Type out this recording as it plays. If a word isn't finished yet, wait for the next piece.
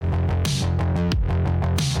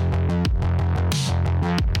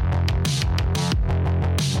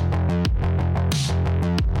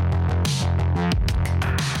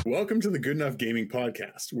Welcome to the Good Enough Gaming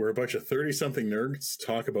Podcast, where a bunch of 30-something nerds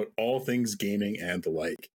talk about all things gaming and the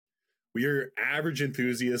like. We are average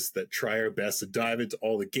enthusiasts that try our best to dive into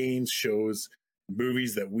all the games, shows,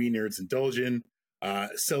 movies that we nerds indulge in,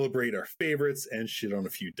 celebrate our favorites, and shit on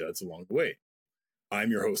a few duds along the way.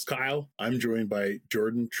 I'm your host, Kyle. I'm joined by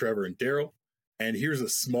Jordan, Trevor, and Daryl. And here's a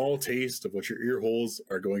small taste of what your ear holes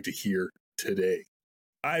are going to hear today.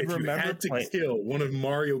 If you had to kill one of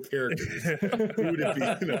Mario characters, who would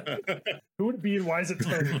it be? Who would it be and why is it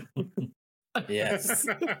Tony? Yes,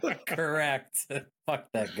 correct. Fuck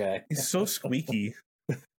that guy. He's so squeaky.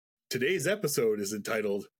 Today's episode is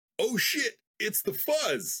entitled, "Oh shit, it's the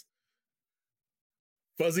Fuzz!"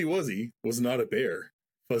 Fuzzy Wuzzy was not a bear.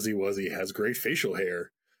 Fuzzy Wuzzy has great facial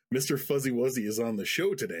hair. Mr. Fuzzy Wuzzy is on the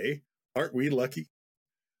show today. Aren't we lucky?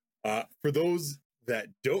 For those that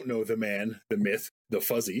don't know the man, the myth, the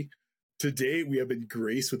Fuzzy, today we have been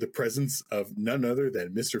graced with the presence of none other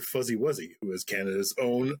than Mr. Fuzzy Wuzzy, who is Canada's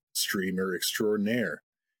own streamer extraordinaire.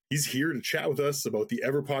 He's here to chat with us about the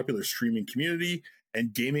ever-popular streaming community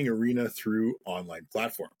and gaming arena through online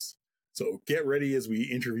platforms. So get ready as we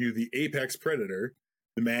interview the apex predator,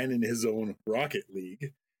 the man in his own Rocket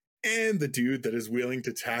League, and the dude that is willing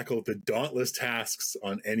to tackle the dauntless tasks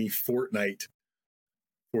on any fortnight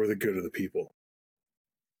for the good of the people.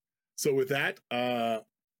 So with that,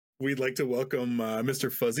 we'd like to welcome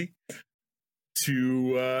Mr. Fuzzy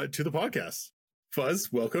to the podcast. Fuzz,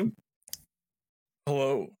 welcome.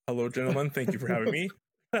 Hello, gentlemen. Thank you for having me.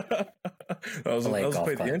 that was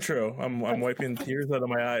quite the intro. I'm wiping tears out of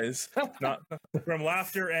my eyes, not from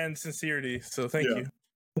laughter and sincerity. So thank you.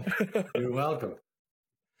 You're welcome.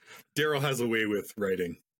 Daryl has a way with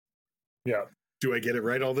writing. Yeah. Do I get it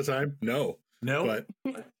right all the time? No. No,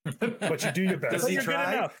 but you do your best. Does he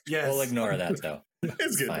try? Yes. We'll ignore that though.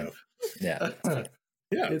 It's good fine. enough. Yeah.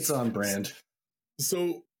 Yeah. It's on brand.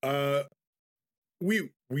 So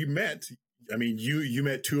we met. I mean, you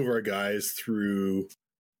met two of our guys through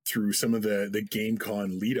some of the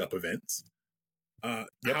GameCon lead up events.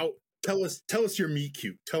 How tell us your meet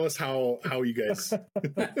cute. Tell us how you guys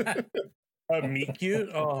Meet cute.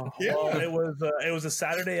 Oh, yeah. Well, it was a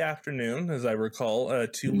Saturday afternoon, as I recall,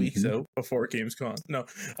 2 weeks out before Gamescom. No,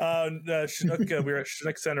 Chinook, we were at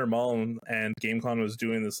Chinook Center Mall, and GameCon was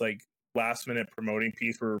doing this like last minute promoting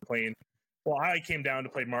piece. We were playing. Well, I came down to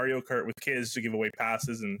play Mario Kart with kids to give away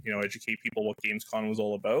passes and educate people what Gamescom was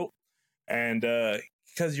all about. And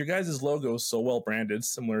because your guys' logo is so well branded,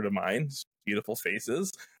 similar to mine, beautiful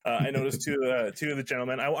faces. I noticed two of the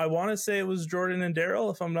gentlemen. I want to say it was Jordan and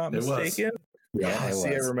Daryl, if I'm not mistaken. Yeah, it was.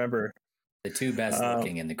 I remember The two best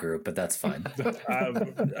looking in the group, but that's fine.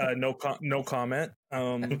 No comment.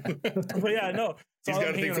 But yeah, no. He's got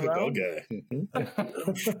a thing for the bug guy.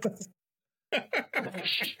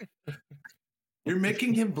 You're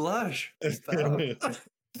making him blush. Stop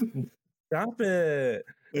it.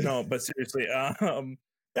 No, but seriously,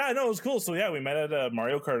 yeah, no, it was cool. So yeah, we met at a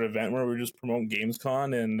Mario Kart event where we were just promoting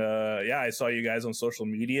Gamescom, and yeah, I saw you guys on social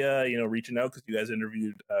media, reaching out because you guys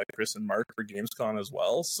interviewed Chris and Mark for Gamescom as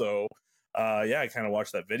well. So yeah, I kind of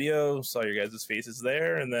watched that video, saw your guys' faces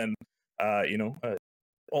there, and then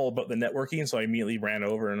all about the networking. So I immediately ran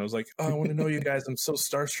over and I was like, "Oh, I want to know you guys. I'm so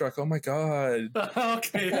starstruck. Oh my god."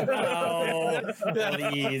 Okay. Oh,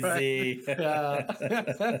 easy.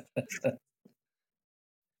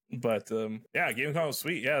 But yeah, GameCon was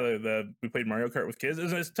sweet. Yeah, we played Mario Kart with kids.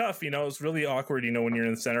 It's tough, it's really awkward, when you're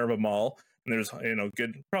in the center of a mall and there's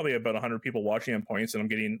probably about 100 people watching on points, and I'm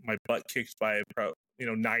getting my butt kicked by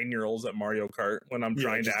 9-year-olds at Mario Kart when I'm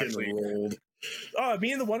trying to actually rolled. Oh,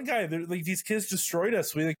 me and the one guy, like these kids destroyed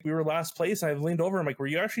us. We were last place, and I leaned over. I'm like, "Were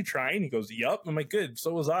you actually trying?" He goes, "Yup." I'm like, "Good."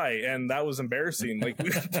 So was I, and that was embarrassing. Like,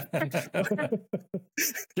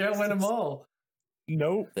 can't win them all.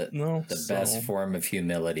 Nope. The best form of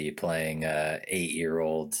humility, playing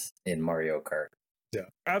 8-year-olds in Mario Kart. Yeah,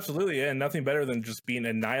 absolutely. Yeah, and nothing better than just being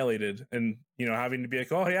annihilated and having to be like,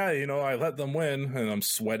 "Oh yeah, I let them win," and I'm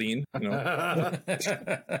sweating. Yeah.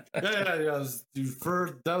 That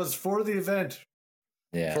was for the event.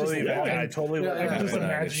 Yeah, for the event. I totally. I can just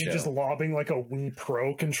imagine you just lobbing like a Wii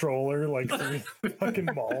Pro controller like through the fucking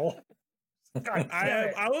mall.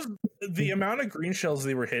 I was the amount of green shells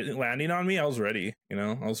they were landing on me. I was ready.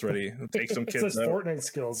 I was ready to take some kids. It's out. Fortnite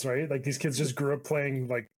skills, right? Like these kids just grew up playing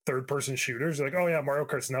like third-person shooters. They're like, "Oh yeah, Mario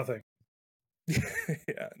Kart's nothing."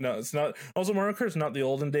 Yeah, no, it's not. Also, Mario Kart's not the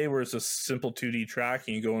olden day where it's a simple 2D track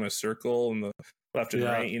and you go in a circle and the left and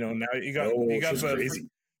right. Now you got crazy.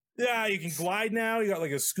 Yeah, you can glide now. You got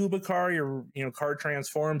like a scuba car. Your car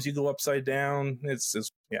transforms. You go upside down. It's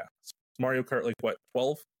Mario Kart. Like what,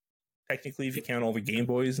 12? Technically, if you count all the Game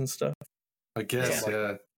Boys and stuff. I guess,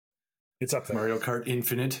 yeah. It's up there. Mario Kart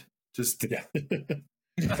Infinite. Just Yeah.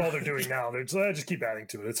 That's all they're doing now. They're just keep adding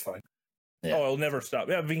to it. It's fine. Yeah. Oh, it'll never stop.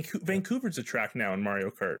 Yeah, Vancouver's a track now in Mario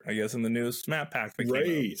Kart, I guess, in the newest map pack. That came out.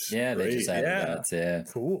 Right. Yeah, they just added Yeah. that. Yeah.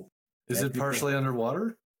 Cool. is it partially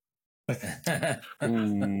underwater?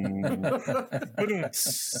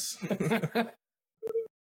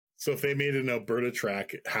 So if they made an Alberta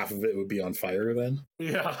track, half of it would be on fire then?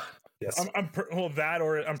 Yeah. Yes. I'm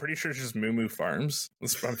pretty sure it's just Moo Moo Farms. I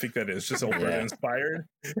think that is just Alberta Yeah. inspired.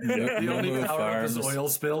 The only Moo power up is Farms. oil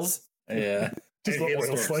spills. Yeah. Just and the oil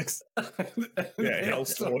hailstorms. slicks. Yeah,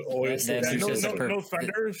 Hailstorm. Oil Then slicks. it's just No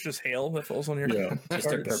thunder. It's just hail that falls on your. Yeah. Just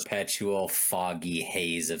a cars. perpetual foggy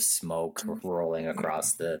haze of smoke rolling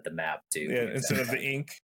across the map too. Yeah, instead of the ink.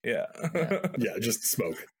 Yeah, Yeah. Yeah, just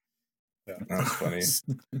smoke. that's funny.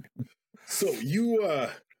 So you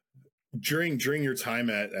during your time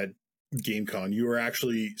at GameCon, you were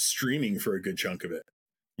actually streaming for a good chunk of it.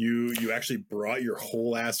 You actually brought your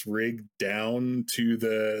whole ass rig down to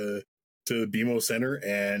the BMO Center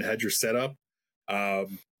and had your setup.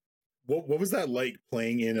 What was that like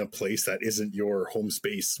playing in a place that isn't your home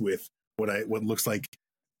space with what looks like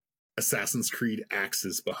Assassin's Creed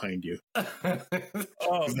axes behind you? Oh,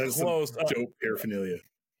 That's some close. dope paraphernalia.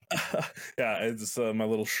 Yeah, it's my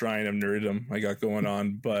little shrine of nerdom I got going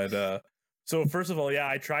on. But so first of all, yeah,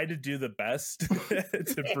 I tried to do the best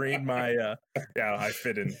to bring my yeah, I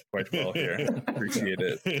fit in quite well here. Appreciate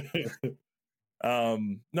it.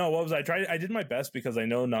 No, what was I did my best because I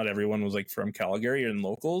know not everyone was like from Calgary and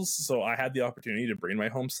locals, so I had the opportunity to bring my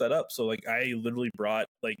home setup. So like I literally brought,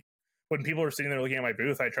 like, when people were sitting there looking at my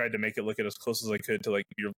booth, I tried to make it look as close as I could to like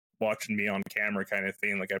you're watching me on camera kind of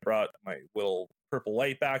thing. Like I brought my little purple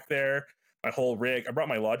light back there, my whole rig. I brought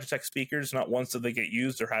my Logitech speakers. Not once did they get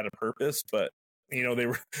used or had a purpose, but you know they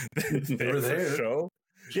were They were there. for show.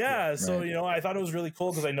 Yeah, so Right. you know, I thought it was really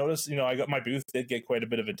cool because I noticed, you know, I got my booth did get quite a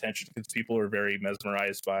bit of attention because people were very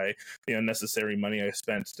mesmerized by the unnecessary money I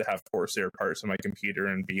spent to have Corsair parts on my computer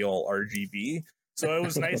and be all RGB. So it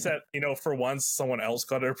was nice that, you know, for once someone else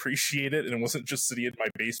got to appreciate it and it wasn't just sitting in my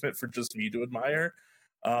basement for just me to admire.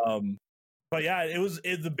 But yeah,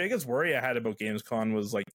 the biggest worry I had about GamesCon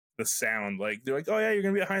was like the sound. Like they're like, oh yeah, you're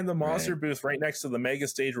gonna be behind the monster booth right next to the mega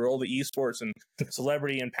stage where all the esports and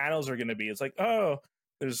celebrity and panels are gonna be. It's like, oh,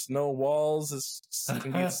 there's no walls, it's just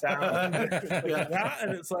gonna be sound. Like that,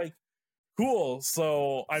 and it's like cool.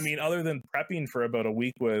 So I mean, other than prepping for about a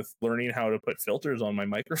week with learning how to put filters on my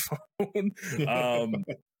microphone,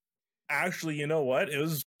 actually, you know what? It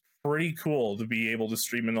was pretty cool to be able to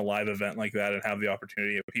stream in a live event like that and have the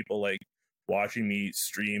opportunity of people like watching me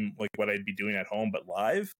stream like what I'd be doing at home but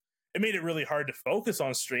live. It made it really hard to focus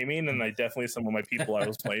on streaming, and I definitely, some of my people I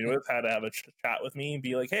was playing with had to have a chat with me and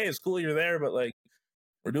be like, hey, it's cool you're there, but like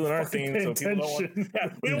we're doing our thing, so people don't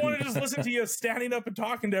want, we don't want to just listen to you standing up and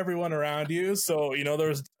talking to everyone around you. So you know, there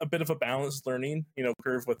was a bit of a balanced learning, you know,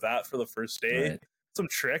 curve with that for the first day. Right. Some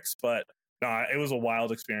tricks, but no, it was a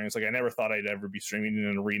wild experience. Like I never thought I'd ever be streaming in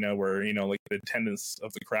an arena where, you know, like the attendance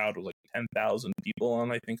of the crowd was like 10,000 people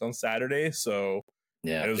on, I think, on Saturday. So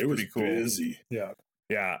Yeah. it was pretty cool. Busy. Yeah.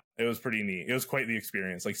 Yeah, it was pretty neat. It was quite the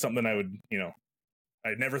experience. Like something I would, you know, I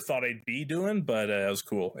never thought I'd be doing, but it was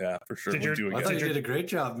cool. Yeah, for sure. Did We'll do I again. thought you did a great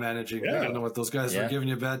job managing. Yeah. I don't know what those guys were Yeah. giving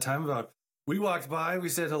you a bad time about. We walked by, we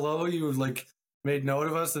said hello, you like made note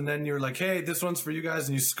of us, and then you were like, hey, this one's for you guys,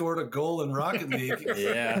 and you scored a goal in Rocket League.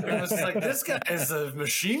 Yeah. And I was like, this guy is a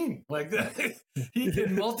machine. Like he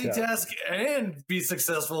can multitask and be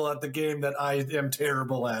successful at the game that I am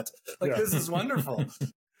terrible at. Like this is wonderful.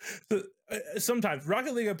 Sometimes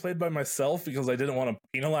Rocket League I played by myself because I didn't want to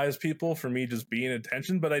penalize people for me just being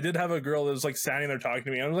attention, but I did have a girl that was like standing there talking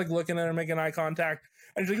to me. I was like looking at her, making eye contact,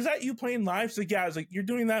 and she's like, is that you playing live? She's like, yeah. I was like, you're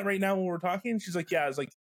doing that right now while we're talking? She's like, yeah. I was like,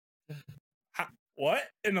 what?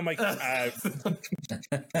 And I'm like, Eyes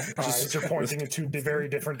are pointing in two very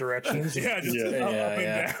different directions. yeah, just Yeah, up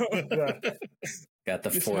yeah. and down. Yeah. Got the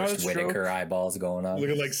It's not a Forrest stroke. Whitaker eyeballs going on.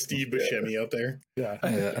 Looking like Steve Buscemi out there. Yeah.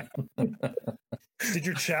 Yeah. Did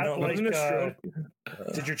your chat No, it like wasn't a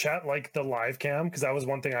stroke. did your chat like the live cam? Because that was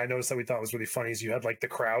one thing I noticed that we thought was really funny is you had like the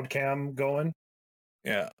crowd cam going.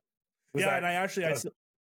 Yeah. Was Yeah, that and I actually,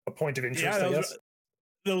 a point of interest, yeah, I that guess?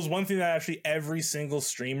 was one thing that actually every single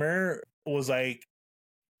streamer was like,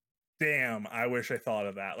 damn, I wish I thought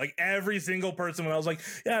of that. Like every single person, when I was like,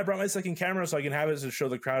 yeah, I brought my second camera so I can have it to show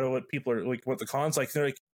the crowd what people are like, what the con's like. They're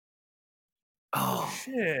like, oh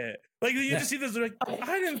shit, Like you just see this, like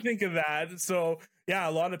I didn't think of that. So yeah,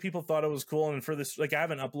 a lot of people thought it was cool. And for this, like I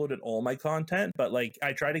haven't uploaded all my content, but like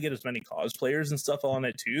I try to get as many cosplayers and stuff on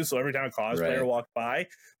it too. So every time a cosplayer walked by,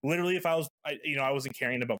 literally, if I wasn't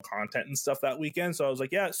caring about content and stuff that weekend, so I was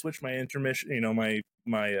like, yeah, switch my intermission,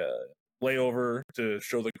 my layover to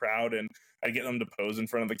show the crowd, and I get them to pose in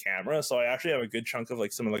front of the camera. So I actually have a good chunk of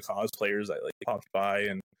like some of the cosplayers that like popped by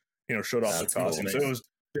and showed off the costumes. Cool. So it was.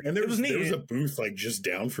 And there was a booth like just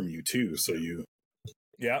down from you too, so you.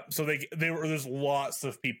 Yeah, so there's lots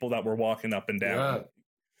of people that were walking up and down.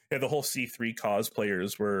 Yeah, the whole C3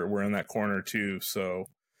 cosplayers were in that corner too. So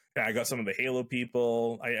yeah, I got some of the Halo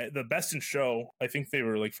people. The best in show, I think they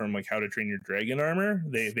were like from like How to Train Your Dragon armor.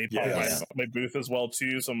 They popped my booth as well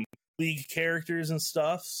too. Some League characters and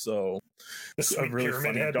stuff. So this really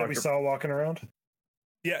funny head that we saw walking around.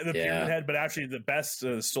 Yeah, the pyramid head, but actually the best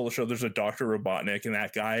stole the show. There's a Dr. Robotnik, and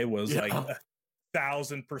that guy was like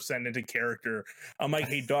 1,000% into character. I'm like,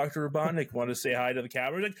 hey, Dr. Robotnik, want to say hi to the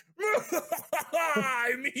camera? He's like,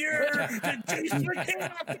 I'm here to teach the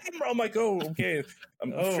camera. I'm like, oh, okay.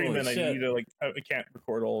 I'm streaming. I need to I can't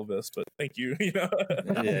record all of this, but thank you. Yeah.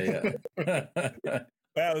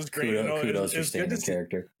 That was great. Kudos for staying in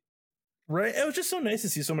character. Right. It was just so nice to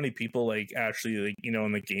see so many people like actually like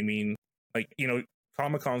in the gaming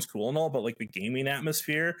Comic-Con's cool and all, but like the gaming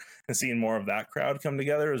atmosphere and seeing more of that crowd come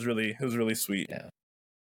together was really sweet. Yeah.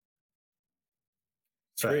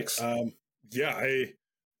 Great.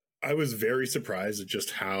 I was very surprised at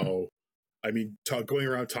just how, going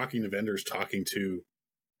around talking to vendors, talking to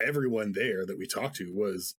everyone there that we talked to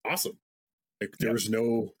was awesome. Like there was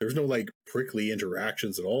no like prickly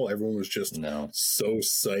interactions at all. Everyone was just so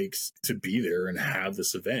psyched to be there and have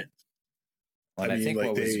this event. Well, I think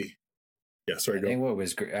Yeah, sorry. I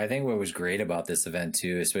think what was great about this event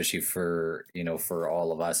too, especially for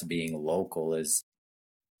all of us being local, is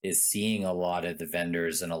seeing a lot of the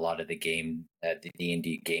vendors and a lot of the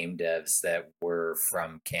indie game devs that were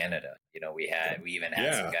from Canada. We even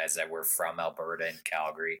had some guys that were from Alberta and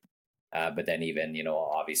Calgary, but then even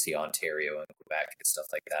obviously Ontario and Quebec and stuff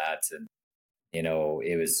like that. And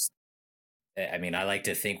it was. I like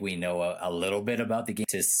to think we know a little bit about the game,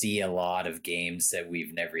 to see a lot of games that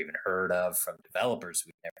we've never even heard of from developers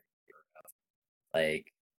we've never heard of.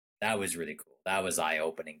 Like, that was really cool. That was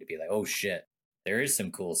eye-opening to be like, oh shit, there is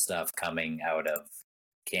some cool stuff coming out of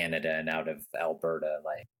Canada and out of Alberta.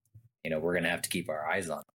 Like, we're going to have to keep our eyes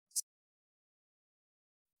on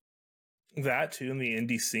this. That too, in the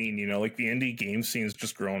indie scene, like the indie game scene has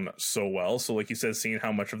just grown so well. So like you said, seeing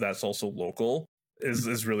how much of that's also local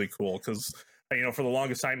is really cool, because for the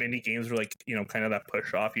longest time indie games were like kind of that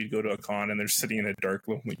push off. You'd go to a con and they're sitting in a dark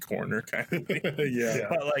lonely corner kind of thing.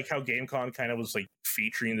 But like how GameCon kind of was like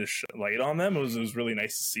featuring the light on them, it was really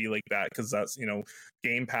nice to see like that, because that's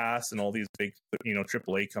Game Pass and all these big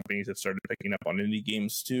AAA companies have started picking up on indie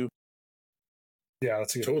games too. Yeah,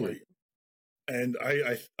 that's a good totally point. And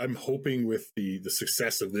I'm hoping with the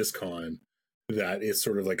success of this con that it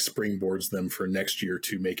sort of like springboards them for next year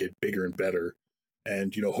to make it bigger and better.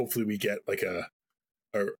 And, hopefully we get like a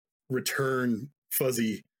return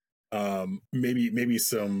Fuzzy, maybe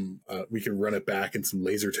some, we can run it back in some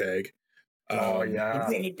laser tag. Run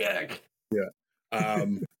it back. Yeah.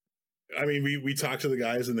 We talked to the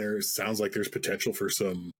guys and there sounds like there's potential for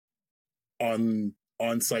some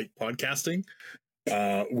on-site podcasting,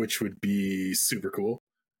 which would be super cool.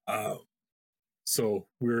 So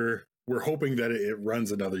we're hoping that it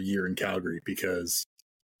runs another year in Calgary, because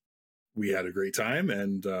we had a great time,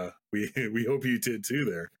 and we hope you did too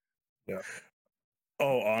there. Yeah.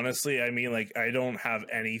 Oh, honestly, I don't have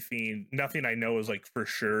nothing I know is like for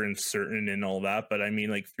sure and certain and all that, but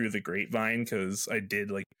like through the grapevine, because I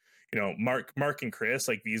did Mark and Chris,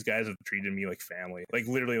 like these guys have treated me like family, like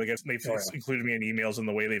literally, like they've included me in emails and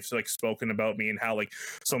the way they've like spoken about me, and how like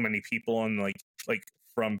so many people and like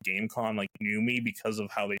from GameCon like knew me because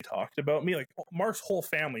of how they talked about me. Like Mark's whole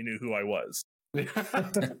family knew who I was. They're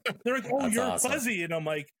like, oh, That's you're awesome. Fuzzy, and I'm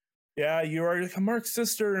like, yeah, you are like Mark's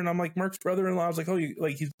sister, and I'm like Mark's brother-in-law. I was like, oh,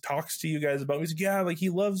 he talks to you guys about me. He's like, yeah, like he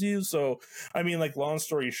loves you. So like long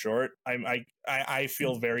story short, I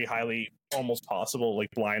feel very highly, almost possible, like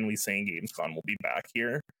blindly saying GamesCon will be back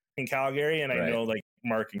here in Calgary, and I know like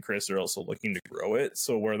Mark and Chris are also looking to grow it.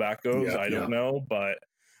 So where that goes, I don't know, but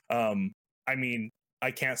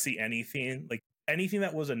I can't see anything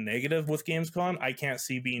that was a negative with GamesCon. I can't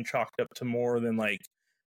see being chalked up to more than like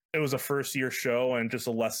it was a first year show and just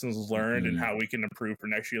the lessons learned and how we can improve for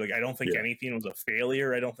next year. Like I don't think anything was a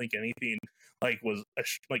failure. I don't think anything like was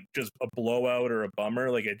just a blowout or a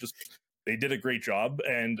bummer. Like they did a great job,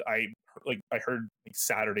 and I heard like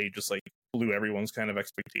Saturday just like blew everyone's kind of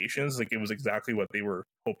expectations. Like, it was exactly what they were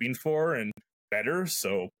hoping for and better.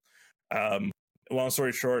 So, long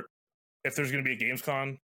story short, if there's going to be a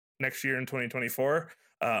Gamescom next year in 2024,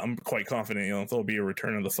 I'm quite confident, there'll be a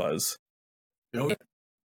return of the Fuzz. Yep.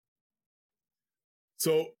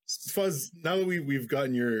 So, Fuzz, now that we've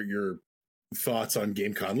gotten your thoughts on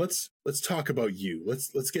GameCon, let's talk about you.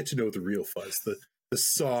 Let's get to know the real Fuzz, the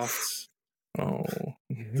soft,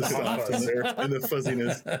 the soft and the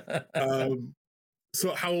fuzziness.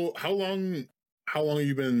 So how long have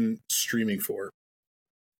you been streaming for?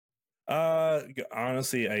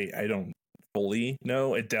 Honestly, I don't fully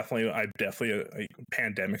know. I'm definitely a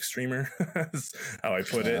pandemic streamer. Is how I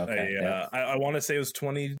put it. Okay, I want to say it was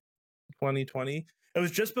 2020. It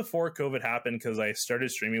was just before COVID happened, because I started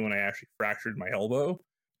streaming when I actually fractured my elbow.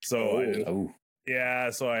 So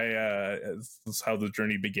that's how the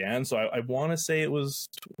journey began. So I want to say it was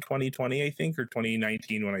 2020, I think, or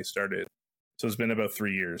 2019 when I started. So it's been about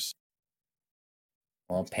 3 years.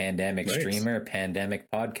 Well, pandemic streamer, pandemic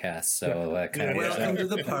podcast. So welcome to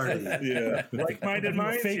the party. Yeah, like-minded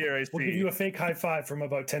minds here. I see. We'll give you a fake high five from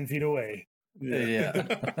about 10 feet away. Yeah.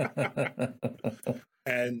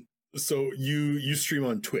 And so you stream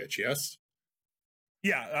on Twitch, yes?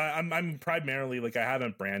 Yeah, I'm primarily, like, I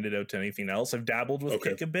haven't branded out to anything else. I've dabbled with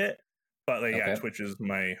Kick a bit, but Twitch is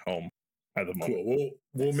my home at the moment. Cool.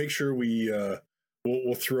 We'll make sure we'll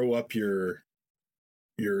throw up your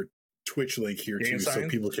Twitch link here gang too, signs? so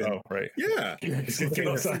people can. Oh, right. Yeah. Gang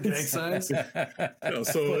signs. No,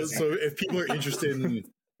 so if people are interested in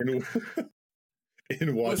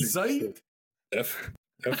watching site? F.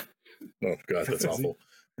 Oh God, that's awful.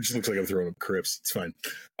 It just looks like I'm throwing up Crips. It's fine.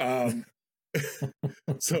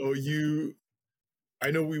 So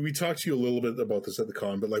I know we talked to you a little bit about this at the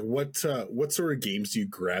con, but like what sort of games do you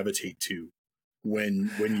gravitate to when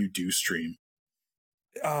you do stream?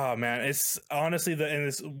 Oh man, it's honestly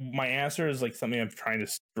my answer is like something I'm trying to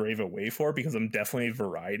strave away for, because I'm definitely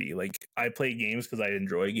variety. Like, I play games because I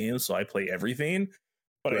enjoy games, so I play everything.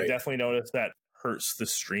 But I definitely notice that hurts the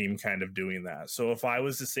stream kind of doing that. So if I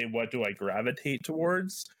was to say what do I gravitate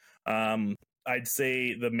towards, I'd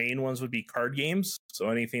say the main ones would be card games. So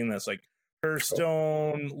anything that's like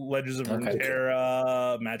Hearthstone, Legends of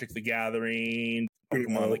Runeterra, Magic the Gathering,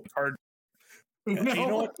 Pokemon, like card. No. You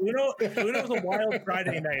know what? Uno's a wild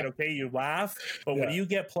Friday night. Okay, you laugh, but when you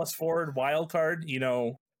get +4 wild card,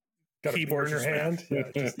 Got keyboard in your hand.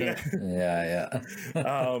 Yeah.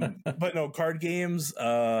 But no, card games.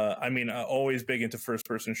 Always big into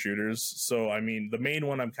first-person shooters. So the main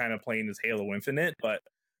one I'm kind of playing is Halo Infinite, but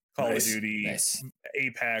Call of Duty,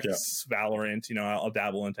 Apex, Valorant. I'll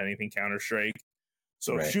dabble into anything Counter-Strike.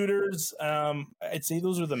 So shooters, I'd say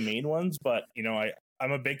those are the main ones. But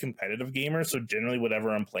I'm a big competitive gamer, so generally whatever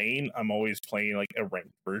I'm playing, I'm always playing like a ranked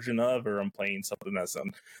version of, or I'm playing something that's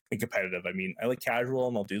competitive. I like casual,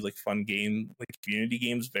 and I'll do like fun game, like community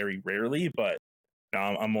games very rarely, but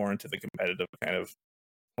now I'm more into the competitive kind of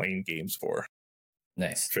playing games for.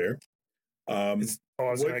 Nice. Fair. I was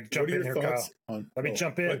going to jump in here, Kyle. Let me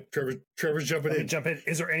jump in. Trevor's jumping in. Jump in.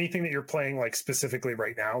 Is there anything that you're playing like specifically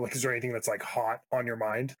right now? Like, is there anything that's like hot on your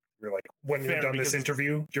mind? You're like, when you're done this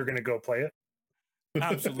interview, you're going to go play it?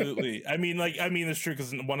 Absolutely. It's true,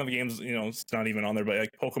 because one of the games, it's not even on there, but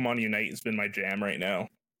like Pokemon Unite has been my jam right now.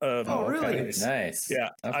 Really? Nice. Yeah.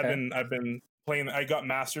 Okay. I've been playing. I got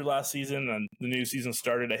Master last season, and the new season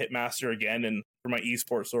started. I hit Master again, and for my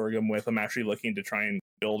esports org I'm actually looking to try and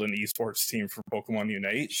build an esports team for Pokemon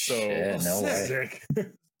Unite. So Shit, no way.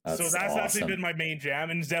 That's actually been my main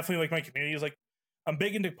jam, and it's definitely like my community is like, I'm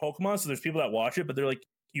big into Pokemon, so there's people that watch it, but they're like,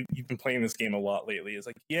 you've been playing this game a lot lately. It's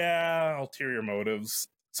like, yeah, ulterior motives.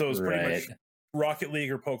 So it's pretty much Rocket League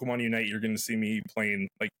or Pokemon Unite. You're going to see me playing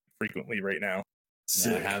like frequently right now.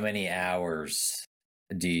 Now, how many hours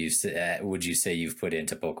would you say you've put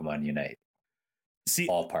into Pokemon Unite? See,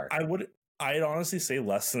 ballpark. I'd honestly say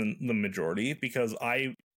less than the majority, because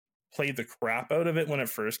I played the crap out of it when it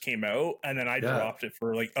first came out, and then I dropped it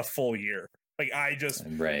for like a full year. Like, I just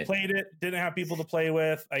played it, didn't have people to play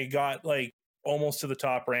with. I got like almost to the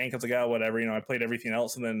top rank. I was like, oh, whatever, I played everything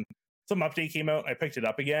else, and then some update came out, I picked it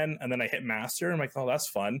up again, and then I hit Master, and I'm like, oh, that's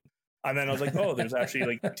fun. And then I was like, oh, there's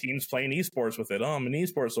actually like teams playing esports with it. Oh, I'm an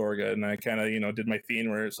esports orga, and I kind of did my thing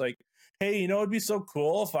where it's like, hey, it'd be so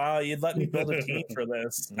cool if you'd let me build a team for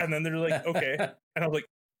this. And then they're like, okay, and I was like,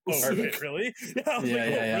 oh, really? Yeah, I was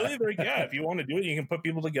really? They're like, yeah, if you want to do it, you can put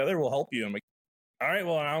people together, we'll help you. I'm like, all right,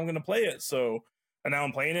 well, now I'm gonna play it. So, and now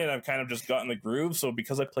I'm playing it, I've kind of just gotten the groove. So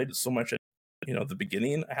because I played it so much at the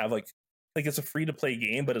beginning, I have like it's a free to play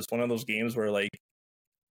game, but it's one of those games where like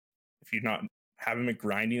if you're not having it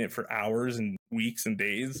grinding it for hours and weeks and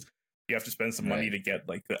days, you have to spend some money to get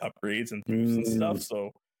like the upgrades and boosts and stuff.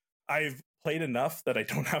 So I've played enough that I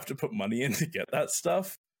don't have to put money in to get that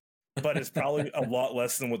stuff. But it's probably a lot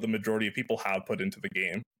less than what the majority of people have put into the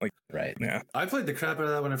game. Like, yeah, I played the crap out of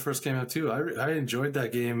that when it first came out too. I enjoyed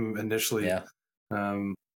that game initially. Yeah.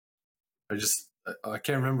 I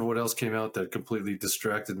can't remember what else came out that completely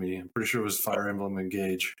distracted me. I'm pretty sure it was Fire Emblem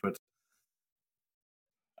Engage, but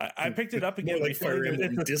I picked it up again. More like Fire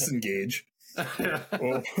Emblem Disengage.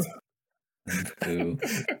 oh.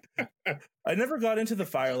 I never got into the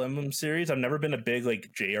Fire Emblem series. I've never been a big like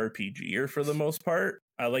JRPGer for the most part.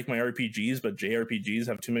 I like my RPGs, but JRPGs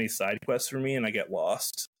have too many side quests for me, and I get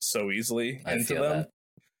lost so easily into them. That.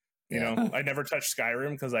 You know, I never touched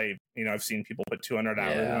Skyrim because I've seen people put 200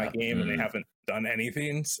 hours in my game and they haven't done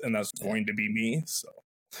anything, and that's going to be me. So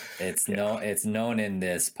it's known in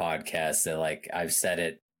this podcast that, like, I've said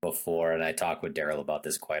it before, and I talk with Daryl about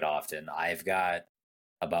this quite often. I've got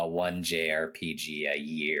about one JRPG a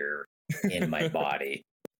year in my body.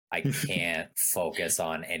 I can't focus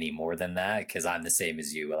on any more than that because I'm the same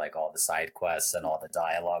as you. Like all the side quests and all the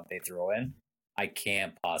dialogue they throw in, I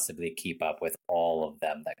can't possibly keep up with all of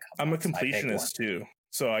them that come. I'm a completionist too,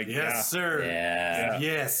 so sir. Yeah.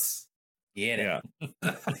 Yes. Yeah.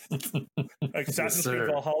 Like Assassin's Creed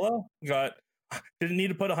Valhalla didn't need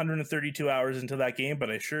to put 132 hours into that game,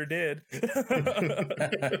 but I sure did.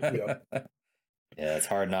 Yeah, it's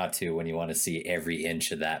hard not to when you want to see every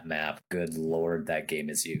inch of that map. Good Lord, that game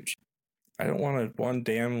is huge. I don't want one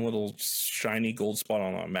damn little shiny gold spot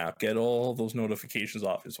on a map. Get all those notifications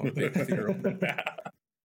off. Is one of the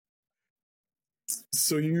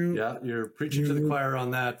So you're preaching to the choir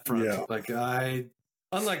on that front. Yeah. Like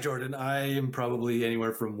unlike Jordan, I am probably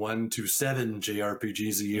anywhere from 1 to 7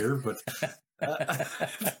 JRPGs a year, but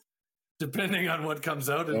depending on what comes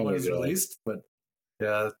out and what is released. But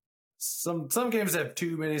yeah, some games have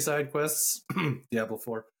too many side quests. Diablo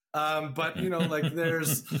 4. But like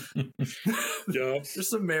there's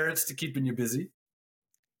some merits to keeping you busy.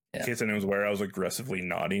 In case anyone's aware, I was aggressively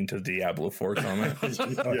nodding to Diablo 4 comment.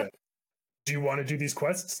 Yeah. Do you want to do these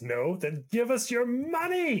quests? No? Then give us your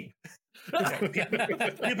money!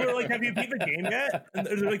 People are like, have you beat the game yet? And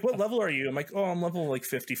they're like, what level are you? I'm like, oh, I'm level like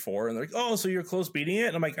 54. And they're like, oh, so you're close beating it?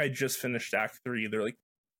 And I'm like, I just finished Act 3. They're like,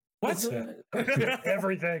 what?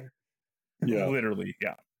 Everything. Yeah. Literally,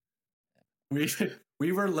 yeah.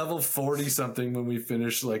 We were level 40 something when we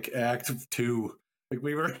finished like Act 2. Like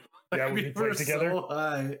we were we were together. So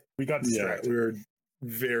high. We got distracted. Yeah, we were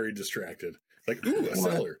very distracted. Like, ooh, a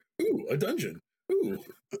cellar. Ooh, a dungeon. Ooh,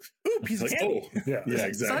 piece of like, candy. Yeah,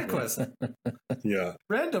 exactly. Side quest. Yeah.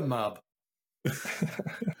 Random mob.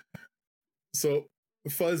 So,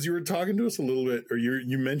 Fuzz, you were talking to us a little bit, or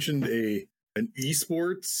you mentioned an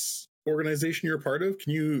esports organization you're a part of.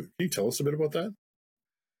 Can you tell us a bit about that?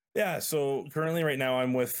 Yeah, so currently right now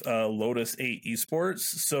I'm with Lotus 8 Esports.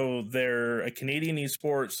 So they're a Canadian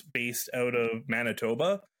esports based out of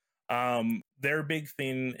Manitoba. Their big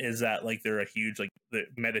thing is that like they're a huge, like the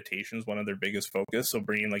meditation is one of their biggest focus. So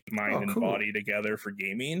bringing like mind and body together for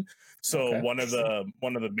gaming. So one of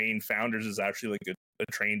the main founders is actually like a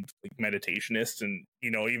trained like meditationist. And,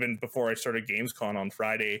 even before I started GamesCon on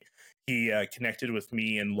Friday, he connected with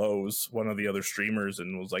me and Lowe's, one of the other streamers,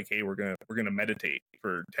 and was like, hey, we're gonna meditate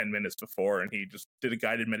for 10 minutes before. And he just did a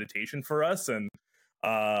guided meditation for us. And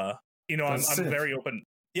I'm very open.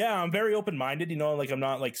 Yeah, I'm very open-minded, like I'm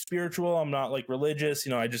not like spiritual, I'm not like religious,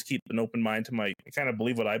 I just keep an open mind to I kind of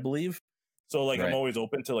believe what I believe. So like I'm always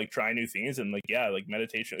open to like try new things, and like like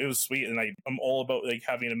meditation, it was sweet, and I'm all about like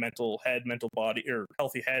having a mental body, or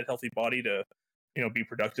healthy head, healthy body to be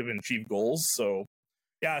productive and achieve goals. So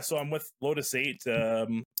so I'm with Lotus 8.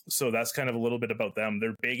 So that's kind of a little bit about them.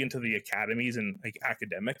 They're big into the academies and like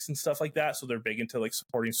academics and stuff like that. So they're big into like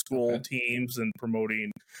supporting school teams and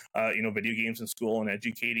promoting, video games in school and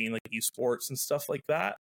educating like esports and stuff like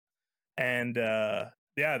that. And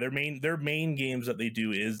their main games that they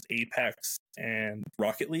do is Apex and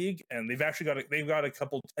Rocket League. And they've got a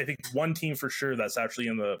couple. I think one team for sure that's actually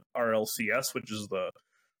in the RLCS, which is the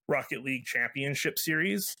Rocket League Championship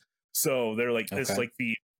Series. So they're like it's like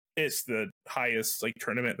it's the highest like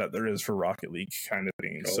tournament that there is for Rocket League kind of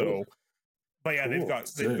thing. So, but yeah, cool.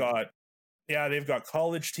 they've got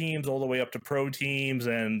college teams all the way up to pro teams,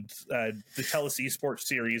 and the TELUS Esports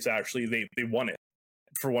Series actually they won it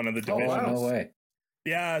for one of the divisions. Oh, wow. No way.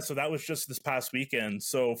 Yeah, so that was just this past weekend.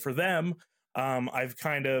 So for them, I've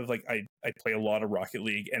kind of like I play a lot of Rocket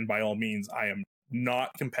League, and by all means, I am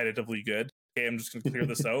not competitively good. Okay, I'm just gonna clear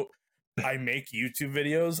this out. I make YouTube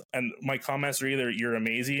videos, and my comments are either "you're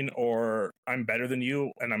amazing" or "I'm better than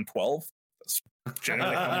you," and I'm 12. That's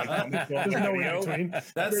generally how my comments go on There's no video. in between.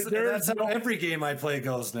 That's how every game I play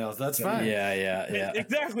goes now. That's fine. Yeah.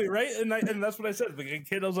 Exactly, right? And that's what I said. The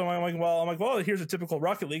kid was I'm like, well, here's a typical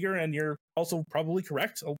Rocket Leaguer, and you're also probably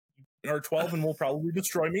correct. You are 12 and will probably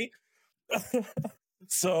destroy me.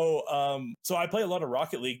 So I play a lot of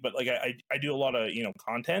Rocket League, but like I do a lot of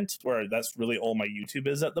content where that's really all my YouTube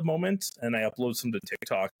is at the moment, and I upload some to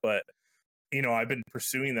TikTok. But I've been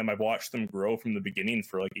pursuing them. I've watched them grow from the beginning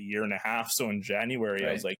for like a year and a half. So in January,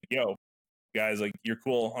 I was like, yo, guys, like, you're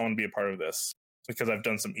cool. I want to be a part of this because I've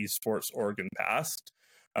done some esports org in past.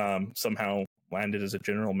 Somehow landed as a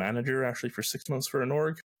general manager actually for 6 months for an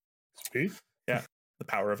org. Sweet. Yeah. The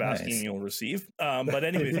power of asking, Nice. you'll receive. But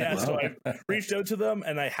anyways, yeah. Wow. So I reached out to them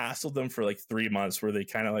and I hassled them for like 3 months where they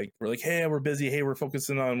kind of like were like, hey, we're busy. Hey, we're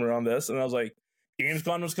we're on this. And I was like,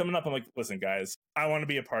 Gamescom was coming up. I'm like, listen, guys, I want to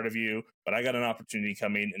be a part of you, but I got an opportunity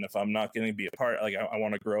coming. And if I'm not going to be a part, like I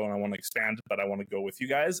want to grow and I want to expand, but I want to go with you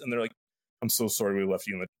guys. And they're like, I'm so sorry we left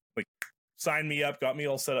you in the, like, signed me up, got me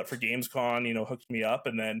all set up for Gamescom, hooked me up.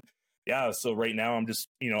 And then, yeah, so right now I'm just,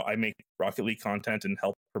 I make Rocket League content and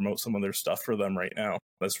help promote some of their stuff for them right now.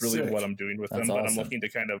 That's really Sick. what I'm doing with That's them, but I'm awesome. looking to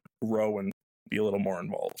kind of grow and be a little more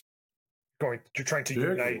involved. You're trying to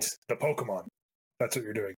Very unite the Pokemon. That's what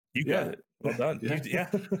you're doing. You Yeah. got it. Well done. Yeah.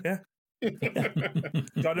 Yeah.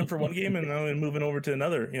 Got him for one game and now moving over to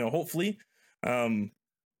another, hopefully.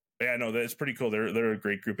 Yeah, no, that's pretty cool. They're a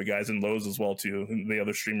great group of guys, and Lowe's as well too. The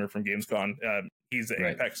other streamer from Gamescom, he's the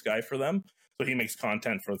Right. Apex guy for them, so he makes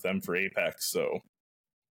content for them for Apex. So,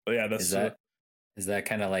 but yeah, that's Is that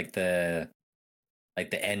kind of like the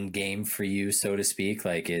end game for you, so to speak?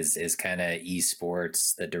 Like, is kind of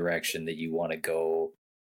esports the direction that you want to go,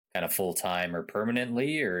 kind of full time or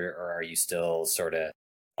permanently, or are you still sort of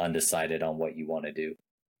undecided on what you want to do?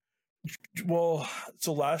 Well,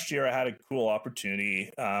 so last year I had a cool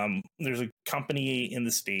opportunity. There's a company in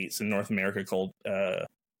the States in North America called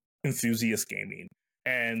Enthusiast Gaming,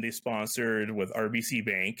 and they sponsored with RBC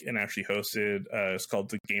Bank and actually hosted it's called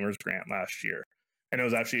the Gamers Grant last year. And it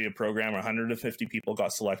was actually a program. 150 people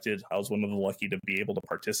got selected. I was one of the lucky to be able to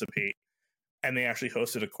participate. And they actually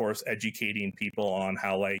hosted a course educating people on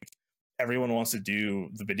how, like, everyone wants to do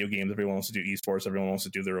the video games, everyone wants to do esports, everyone wants to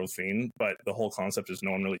do their own thing, but the whole concept is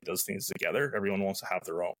no one really does things together. Everyone wants to have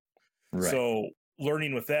their own. Right. So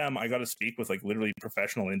learning with them, I got to speak with like literally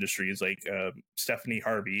professional industries, like Stephanie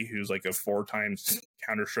Harvey, who's like a 4-time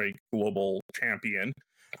Counter-Strike global champion,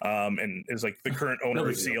 and is like the current owner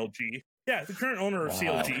of CLG. Yeah, the current owner of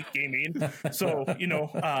CLG Gaming. So,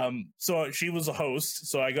 so she was a host.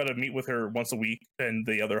 So I got to meet with her once a week and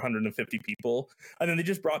the other 150 people. And then they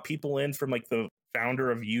just brought people in from like the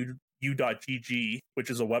founder of U.GG,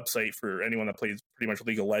 which is a website for anyone that plays pretty much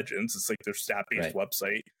League of Legends. It's like their stat-based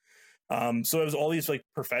website. So it was all these like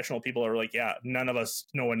professional people are like, yeah, none of us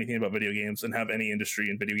know anything about video games and have any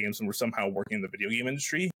industry in video games. And we're somehow working in the video game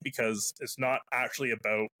industry because it's not actually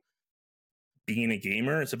about being a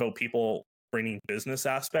gamer. It's about people bringing business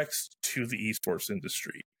aspects to the esports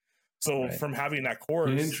industry. So from having that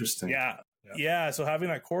course, Interesting. Yeah. So having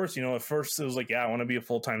that course, at first it was like, yeah, I want to be a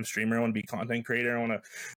full-time streamer. I want to be a content creator. I want to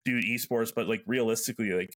do esports, but like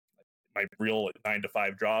realistically, like my real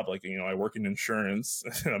 9-to-5 job, like, I work in insurance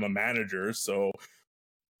and I'm a manager. So,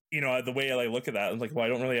 the way I look at that, I'm like, well, I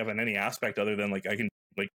don't really have any aspect other than like, I can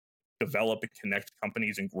like develop and connect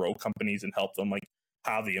companies and grow companies and help them like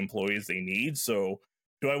have the employees they need. So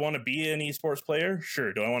do I want to be an esports player?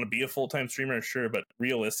 Sure. Do I want to be a full-time streamer? Sure. But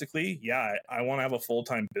realistically, yeah, I want to have a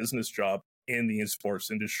full-time business job in the esports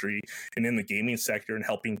industry and in the gaming sector and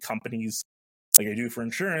helping companies like I do for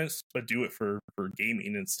insurance, but do it for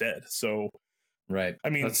gaming instead. So, right. I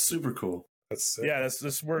mean, that's super cool. That's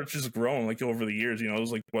that's where it's just grown like over the years. It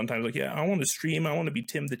was like one time like, yeah, I want to stream. I want to be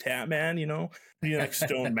Tim the Tap Man, be like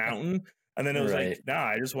Stone Mountain. And then it was like, nah,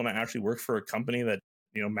 I just want to actually work for a company that,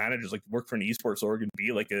 manages, like work for an esports org and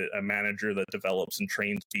be like a manager that develops and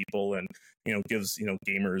trains people and, gives,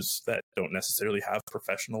 gamers that don't necessarily have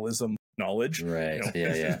professionalism knowledge. Right.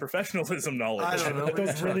 Professionalism knowledge. I don't know.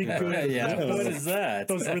 those really good. What is that?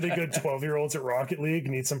 Those really good 12-year-olds at Rocket League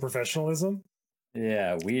need some professionalism.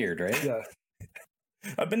 Yeah, weird, right? Yeah.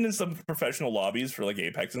 I've been in some professional lobbies for like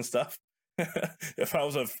Apex and stuff. If I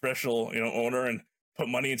was a professional, owner and put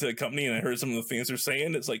money into the company and I heard some of the things they're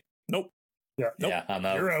saying, it's like, nope. Yeah. Nope. Yeah, I'm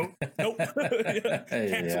out. You're out. Nope.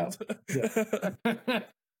 Canceled.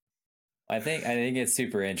 I think it's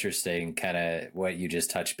super interesting kind of what you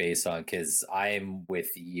just touched base on, because I'm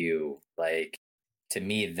with you. Like, to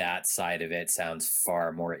me, that side of it sounds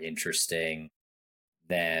far more interesting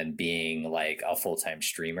than being like a full-time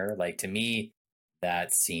streamer. Like, to me,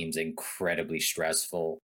 that seems incredibly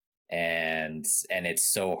stressful and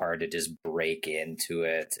it's so hard to just break into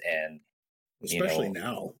it, and especially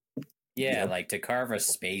now. Yeah, like to carve a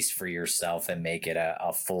space for yourself and make it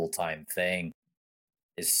a full-time thing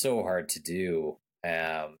is so hard to do.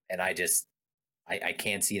 And I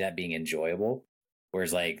can't see that being enjoyable.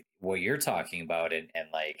 Whereas like what you're talking about and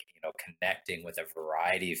like, connecting with a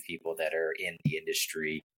variety of people that are in the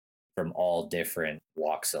industry from all different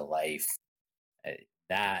walks of life,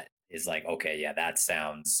 that is like, okay, yeah, that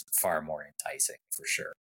sounds far more enticing for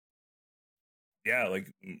sure. Yeah, like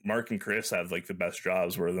Mark and Chris have like the best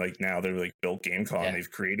jobs where like now they're like built GameCon, they've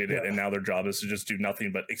created it, and now their job is to just do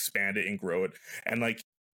nothing but expand it and grow it. And like,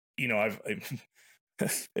 I've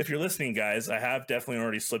if you're listening, guys, I have definitely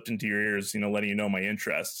already slipped into your ears, letting you know my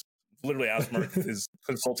interests. Literally asked Mark his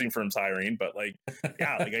consulting firm's hiring, but like,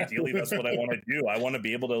 yeah, like ideally that's what I want to do. I want to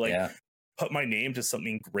be able to like put my name to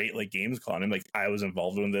something great like Gamescom, and like I was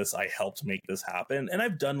involved in this, I helped make this happen, and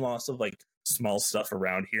I've done lots of like small stuff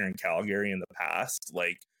around here in Calgary in the past.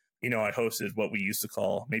 Like, I hosted what we used to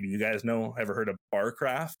call, maybe you guys know, ever heard of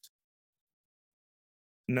Barcraft?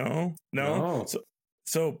 No.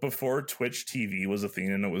 So before Twitch TV was a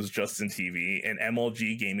thing and it was Justin TV, and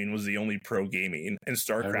MLG gaming was the only pro gaming, and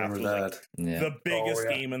StarCraft was like the biggest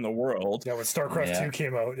game in the world. Yeah, when StarCraft 2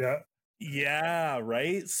 came out, Yeah,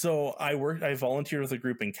 right. So I volunteered with a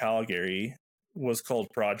group in Calgary, was called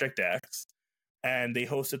Project X, and they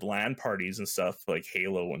hosted LAN parties and stuff like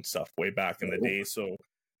Halo and stuff way back in the day. So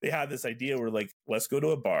they had this idea where like, let's go to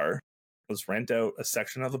a bar, let's rent out a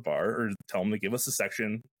section of the bar, or tell them to give us a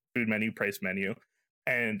section, food menu, price menu,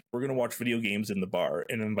 and we're going to watch video games in the bar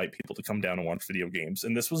and invite people to come down and watch video games.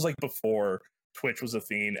 And this was like before Twitch was a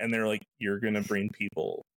thing. And they're like, you're going to bring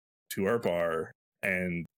people to our bar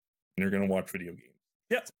and you're going to watch video games.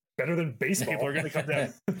 Yeah. Better than baseball. People are going to come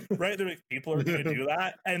down. Right. They're like, people are going to do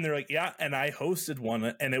that. And they're like, yeah. And I hosted one,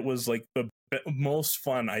 and it was like the most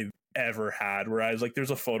fun I've ever had, where I was like,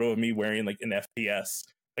 there's a photo of me wearing like an FPS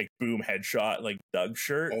like boom headshot like Doug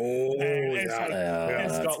shirt. It's got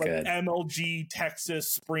like good. MLG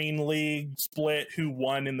Texas Spring League split who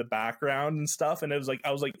won in the background and stuff. And it was like,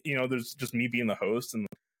 I was like, there's just me being the host, and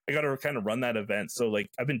I got to kind of run that event. So like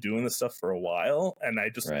I've been doing this stuff for a while, and I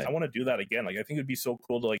want to do that again. Like I think it'd be so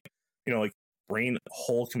cool to like like bring a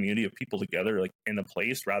whole community of people together like in a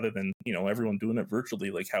place, rather than everyone doing it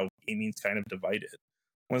virtually, like how gaming's kind of divided.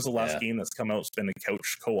 When's the last game that's come out that's been a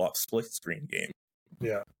couch co-op split screen game?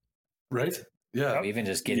 Yeah. Right. Yeah. Even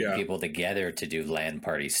just getting people together to do LAN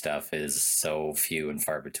party stuff is so few and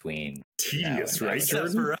far between. Tedious, right?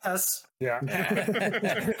 Except for us. Yeah.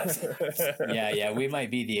 yeah. We might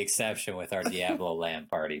be the exception with our Diablo LAN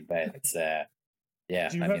party, but I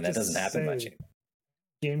mean that doesn't happen much anymore.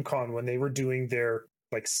 GameCon, when they were doing their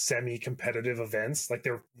like semi-competitive events, like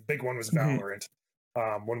their big one was Valorant.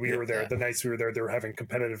 When we were there, the nights we were there, they were having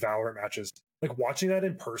competitive Valorant matches. Like watching that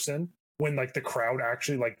in person, when like the crowd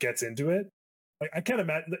actually like gets into it, like I can't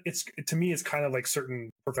imagine. To me, it's kind of like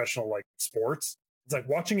certain professional like sports. It's like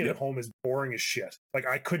watching it at home is boring as shit. Like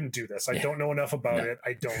I couldn't do this. I don't know enough about it.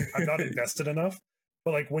 I'm not invested enough.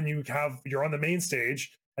 But like when you're on the main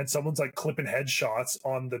stage and someone's like clipping headshots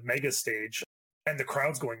on the mega stage, and the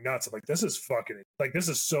crowd's going nuts. I'm like, this is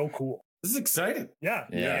so cool. This is exciting. Yeah.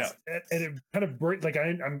 And it kind of like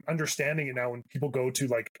I'm understanding it now when people go to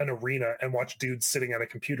like an arena and watch dudes sitting at a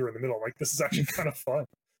computer in the middle. Like this is actually kind of fun.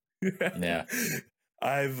 Yeah.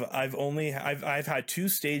 I've had 2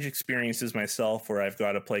 stage experiences myself where I've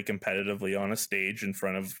got to play competitively on a stage in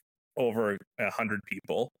front of over 100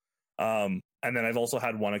 people. And then I've also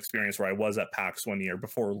had one experience where I was at PAX one year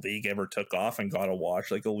before League ever took off and got to watch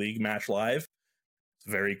like a League match live.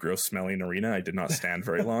 Very gross smelling arena. I did not stand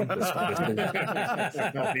very long.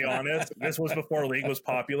 I'll be honest. This was before League was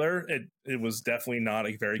popular. It was definitely not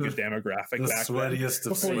a very good demographic the back sweatiest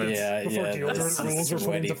then. Of sweats. Before deodorant rules were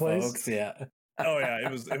put into place. Folks, yeah. Oh yeah,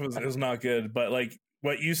 it was not good. But like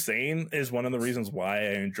what you saying is one of the reasons why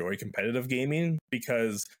I enjoy competitive gaming,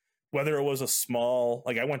 because whether it was a small,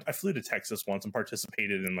 like I flew to Texas once and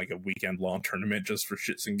participated in like a weekend long tournament just for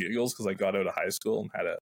shits and giggles because I got out of high school and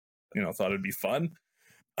had thought it'd be fun.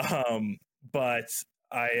 But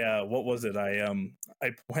what was it? I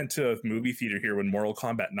went to a movie theater here when Mortal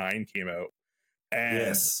Kombat 9 came out.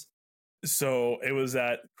 And so it was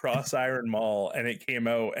at Cross Iron Mall, and it came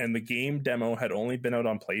out, and the game demo had only been out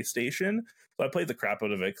on PlayStation. So I played the crap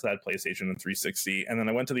out of it because I had PlayStation and 360. And then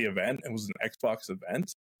I went to the event. It was an Xbox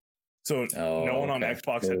event. So no one on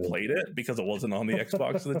Xbox had played it because it wasn't on the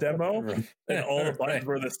Xbox the demo. And all the buttons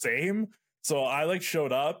were the same. So I like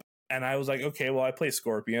showed up. And I was like, okay, well, I play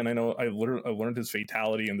Scorpion. I know I learned his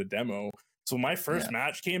fatality in the demo. So my first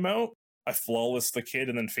match came out, I flawless the kid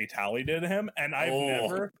and then fatality'd him, and I've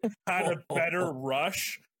never had a better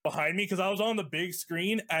rush behind me because I was on the big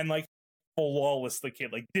screen and like flawless the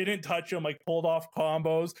kid, like didn't touch him, like pulled off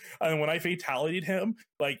combos, and when I fatality'd him,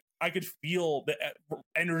 like I could feel the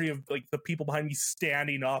energy of like the people behind me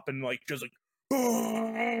standing up and like just like.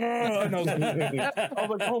 And I was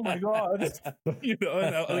like, oh my god, you know.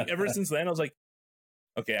 And like ever since then, I was like,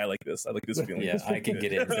 okay, I like this. I like this feeling. Yeah, I can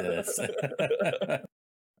get into this.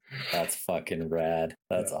 That's fucking rad.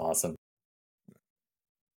 That's awesome.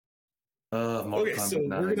 Okay, so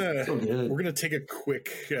we're gonna take a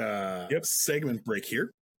quick segment break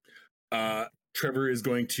here. Trevor is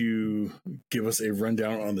going to give us a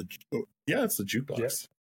rundown on the it's the jukebox.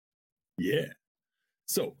 Yeah.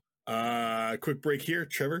 So quick break here,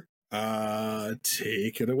 Trevor.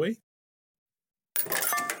 Take it away.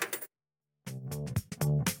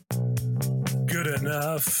 Good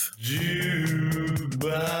enough. Jukebox.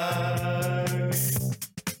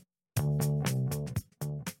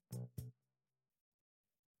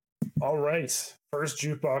 All right. First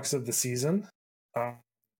jukebox of the season.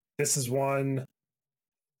 This is one.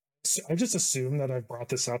 I just assume that I've brought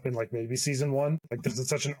this up in like maybe season 1. Like this is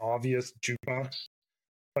such an obvious jukebox,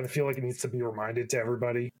 but I feel like it needs to be reminded to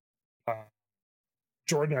everybody.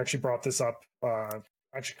 Jordan actually brought this up.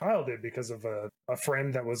 Actually, Kyle did because of a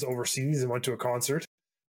friend that was overseas and went to a concert.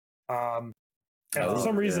 And for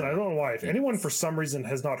some reason, I don't know why. If anyone for some reason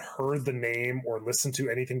has not heard the name or listened to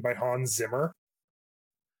anything by Hans Zimmer,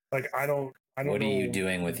 like I don't What know are you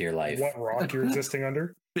doing with your life? what rock you're existing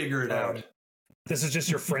under. Figure it out. This is just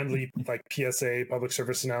your friendly like PSA, public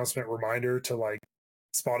service announcement reminder to like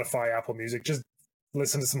Spotify, Apple Music. Just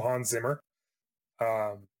listen to some Hans Zimmer.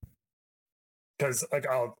 Because like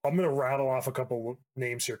I'm gonna rattle off a couple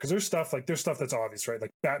names here because there's stuff that's obvious, right?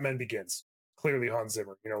 Like Batman Begins, clearly Hans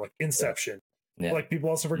Zimmer. You know, like Inception. Yeah. Like people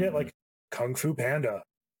also forget like Kung Fu Panda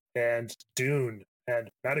and Dune and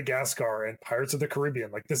Madagascar and Pirates of the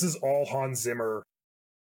Caribbean. Like this is all Hans Zimmer,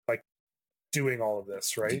 like doing all of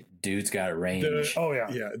this, right? Dude's got range.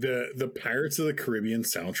 The Pirates of the Caribbean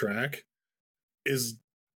soundtrack is,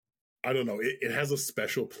 I don't know, it has a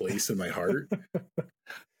special place in my heart.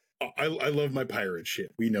 I love my pirate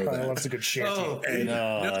shit. We know that. I loves a good shanty.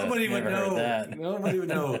 Nobody would know. Nobody would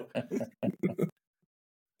know.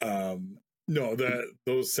 No,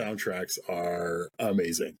 those soundtracks are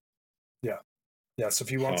amazing. Yeah, so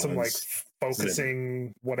if you want some like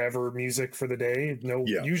focusing whatever music for the day,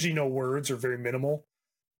 usually no words or very minimal.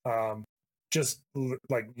 Just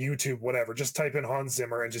like YouTube, whatever. Just type in Hans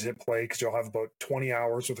Zimmer and just hit play because you'll have about 20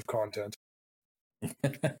 hours worth of content.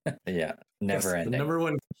 Yeah, never ending. The number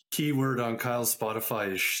one keyword on Kyle's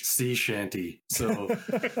Spotify is sea shanty. So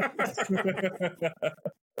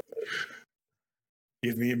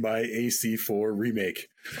give me my AC4 remake.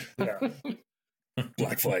 Yeah.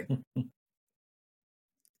 Black Flag.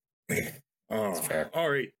 All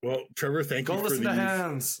right. Well, Trevor, thank you for listen to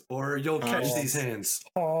hands, or you'll catch these hands.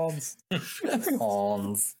 Hans. I'm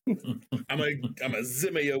a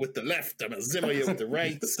Zimmer you with the left. I'm a Zimmer you with the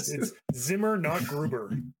right. It's Zimmer, not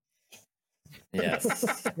Gruber.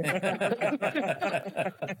 Yes.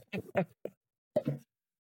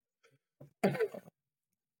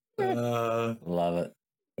 Love it.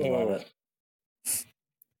 Love it.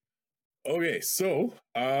 Okay, so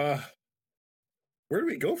where do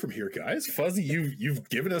we go from here, guys? Fuzzy, you've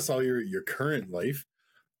given us all your current life.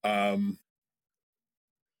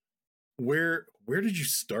 Where did you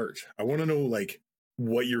start? I want to know like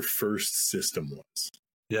what your first system was.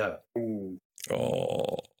 Yeah. Ooh.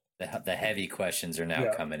 Oh. The heavy questions are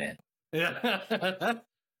now coming in. Yeah.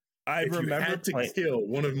 I if remember you had to kill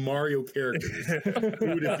one of Mario characters, who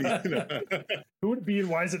would it be? Who would it be and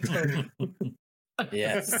why is it Tony?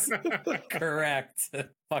 Yes. Correct.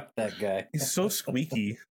 Fuck that guy. He's so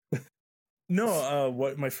squeaky. No,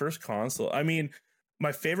 what my first console, I mean,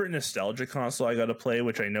 my favorite nostalgia console I got to play,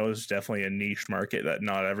 which I know is definitely a niche market that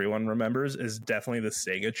not everyone remembers, is definitely the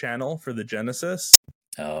Sega Channel for the Genesis.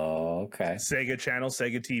 Oh, okay. Sega Channel,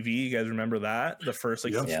 Sega TV. You guys remember that? The first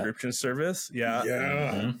subscription service? Yeah.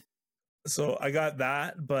 Yeah. Mm-hmm. So I got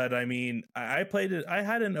that, but I mean, I played it. I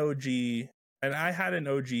had an OG, I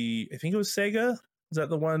think it was Sega. Is that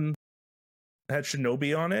the one that had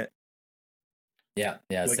Shinobi on it? Yeah,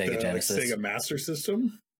 like Sega Genesis. Like Sega Master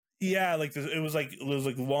System? Yeah, like it was like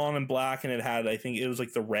long and black, and it had, I think it was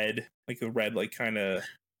like the red like kind of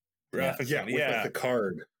graphics. Yeah, with like the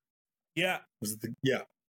card. Yeah. Yeah.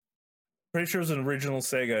 Pretty sure it was an original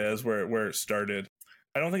Sega is where it started.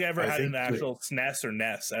 I don't think I ever had an actual SNES or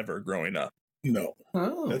NES ever growing up. No.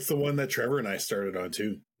 Oh. That's the one that Trevor and I started on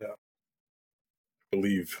too. Yeah. I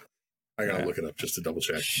believe. I gotta look it up just to double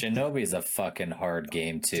check. Shinobi's a fucking hard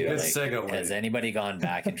game too. It's Like, Sega way. has anybody gone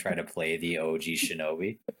back and tried to play the OG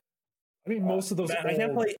Shinobi? I mean, most of those.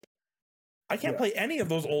 I can't play any of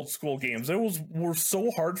those old school games. Were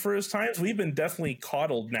so hard for his times. We've been definitely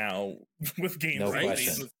coddled now with games No like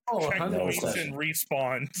question. these. Oh, Checkpoints 100%. and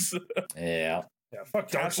respawns. Yeah. Yeah, fuck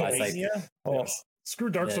Dark Souls. Castlevania. Oh, screw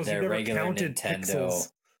Dark Souls. You The never regular counted Nintendo. pixels.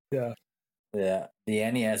 Yeah. Yeah.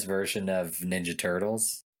 The NES version of Ninja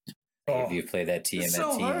Turtles. Oh, If you play that It's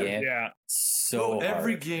so TMNT hard. game, Yeah. so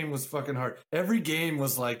Every hard. game was fucking hard. Every game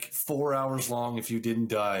was like 4 hours long if you didn't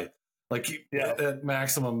die, like at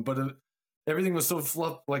maximum. But everything was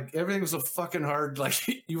so like everything was so fucking hard. Like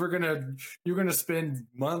you were gonna spend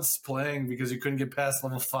months playing because you couldn't get past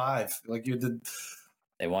level 5. Like you did.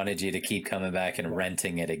 They wanted you to keep coming back and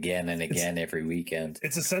renting it again and again every weekend.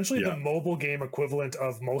 it's essentially the mobile game equivalent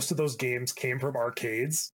of most of those games came from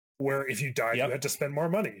arcades, where if you died, you had to spend more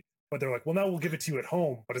money. But they're like, well, now we'll give it to you at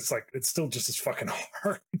home. But it's like, it's still just as fucking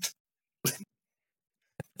hard.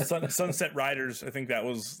 Sunset Riders. I think that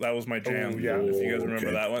was my jam. Oh, yeah. If you guys remember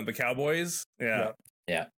Okay. that one, the Cowboys. Yeah.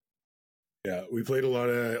 Yeah. Yeah, we played a lot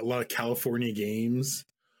of California games.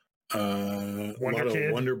 A lot of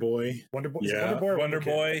Kid. Wonder Boy. Wonder Boy. Yeah. Wonder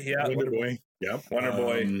Boy. Yeah. Wonder Boy. Yep. Wonder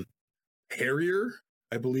Boy. Harrier,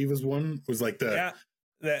 I believe, was like the Yeah.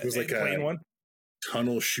 That it was like the plane one.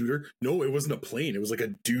 tunnel shooter. No, it wasn't a plane. It was like a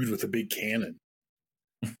dude with a big cannon.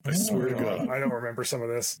 I swear to God. I don't remember some of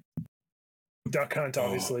this. Duck Hunt,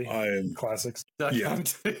 obviously. I am Classics. Yeah.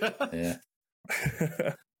 Yeah.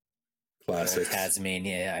 classic.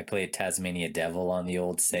 Tasmania. I played Tasmania Devil on the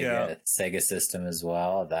old Sega system as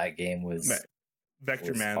well. That game was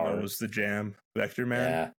Vector was Man hard. was the jam. Vector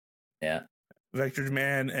Man. Yeah. Vector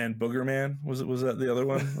Man and Booger Man. Was that the other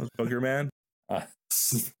one? Was Booger Man?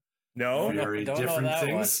 No. Very don't know different that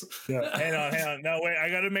things. Yeah. Hang on. No, wait. I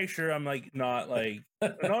got to make sure I'm like not like.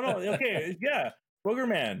 No. Okay. Yeah. Booger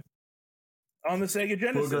Man. On the Sega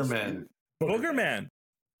Genesis. Booger Man.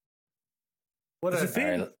 What It's a a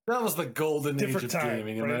thing. Alright, That was the golden Different age of time,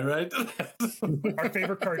 gaming, am I right? Our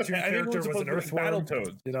favorite cartoon I think it character was supposed an to be earthworm.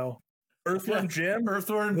 Battletoads. You know, Earthworm Jim.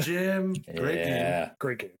 Earthworm Jim. Great game. yeah.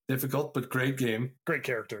 great game. Difficult, but great game. Great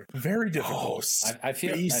character. Very Oh, difficult. I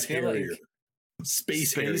feel Harrier. like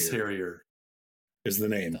Space Harrier Harrier. is the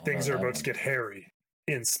name. Don't Things know are that about to one. get hairy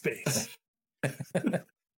in space.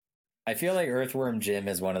 I feel like Earthworm Jim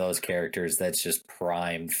is one of those characters that's just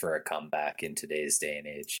primed for a comeback in today's day and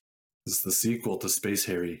age. It's the sequel to Space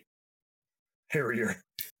Harry. Hairier.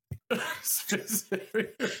 Space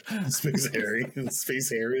Harrier. Space Harry and Space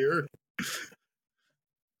Harrier.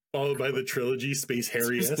 Followed by the trilogy Space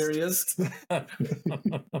Harriest. Harriest.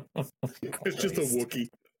 It's just a Wookiee.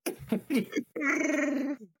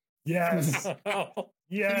 Yes.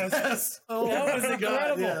 Yes. Yes. Oh, That was my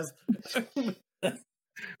God, incredible. yes.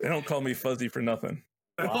 They don't call me Fuzzy for nothing.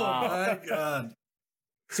 Oh my God.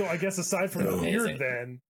 So I guess aside from the Amazing. beard,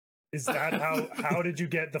 then is that how did you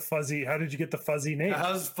get the fuzzy? How did you get the fuzzy name?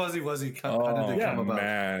 How's Fuzzy Wuzzy come? How did it come about?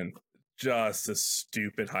 Man, just a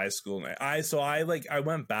stupid high school name. I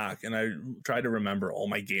went back and I tried to remember all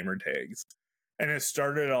my gamer tags, and it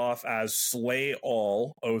started off as Slay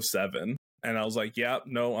All 07, and I was like, "Yep,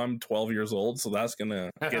 no, I'm 12 years old, so that's gonna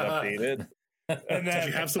get updated." And Did then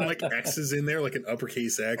you have some like X's in there, like an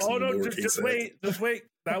uppercase X? oh and a no, lowercase just X? wait.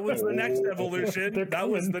 That was the next Oh. evolution. They're That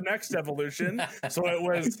was coming. the next evolution. So I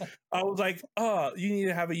was like, oh, you need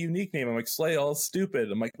to have a unique name. I'm like, Slay All Stupid.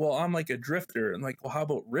 I'm like, well, I'm like a drifter. I'm like, well, how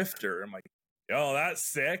about Rifter? I'm like, oh, that's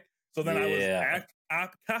sick. So then Yeah. I was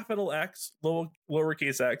capital X,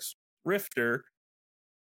 lowercase x, Rifter,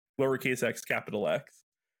 lowercase x, capital X.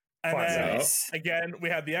 And then Nice. again, we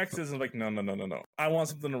had the X's and like, no. I want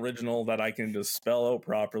something original that I can just spell out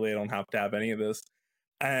properly. I don't have to have any of this.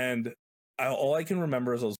 And all I can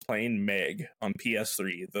remember is I was playing Meg on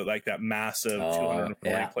PS3, that massive 240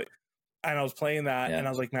 yeah. play. And I was playing that, and I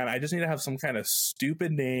was like, man, I just need to have some kind of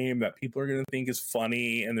stupid name that people are going to think is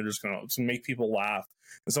funny, and they're just going to make people laugh.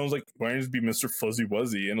 And someone's like, why don't you just be Mr. Fuzzy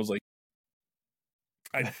Wuzzy? And I was like,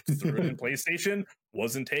 I threw it in PlayStation,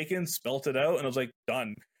 wasn't taken, spelt it out, and I was like,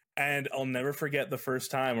 done. And I'll never forget the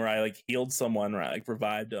first time where I like healed someone, where I like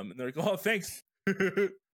revived them, and they're like, "Oh, thanks,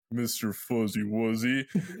 Mr. Fuzzy Wuzzy,"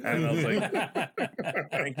 and I was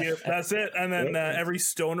like, "Thank you, that's it." And then every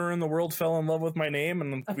stoner in the world fell in love with my name,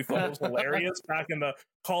 and we thought it was hilarious back in the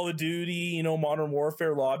Call of Duty, Modern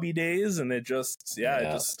Warfare lobby days, and it just it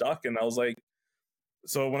just stuck. And I was like,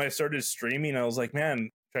 so when I started streaming, I was like, man,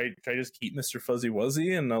 should I just keep Mr. Fuzzy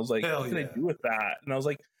Wuzzy? And I was like, what can I do with that? And I was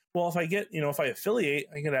like, well, if I get, if I affiliate,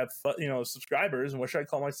 I could have, subscribers. And what should I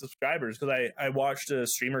call my subscribers? Because I watched a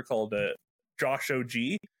streamer called Josh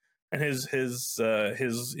OG, and his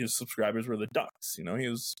subscribers were the ducks. He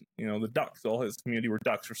was the ducks. All his community were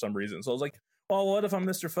ducks for some reason. So I was like, well, what if I'm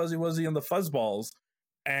Mr. Fuzzy Wuzzy and the Fuzzballs?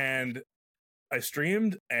 And I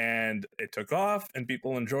streamed and it took off and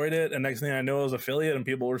people enjoyed it. And next thing I know, I was affiliate and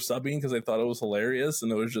people were subbing because they thought it was hilarious.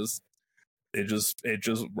 And it was just, I just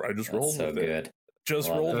rolled so with good. it. Just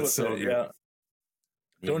Love rolled it. with So it. good. Yeah.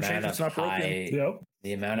 The Don't amount change it's of not broken. Yep.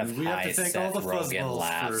 The amount of We have high to thank Seth all the Rogen Fuzzballs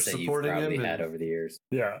laughs for that you've supporting probably him had and- over the years.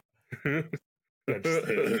 Yeah.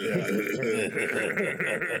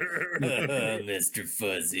 Mr.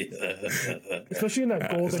 Fuzzy. Especially in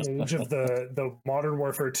that golden age of the Modern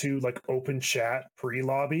Warfare 2 like open chat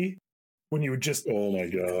pre-lobby, when you would just Oh my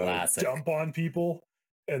god. Classic. dump on people,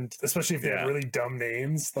 and especially if they Yeah. had really dumb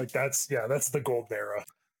names, like that's the golden era.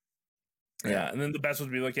 Yeah, and then the best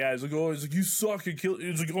would be like, he's like, you suck, you killed.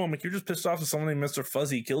 He's like, I'm like, you're just pissed off that someone named Mr.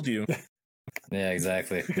 Fuzzy killed you. Yeah,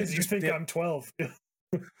 exactly. Because you think I'm 12.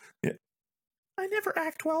 I never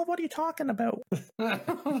act 12. What are you talking about?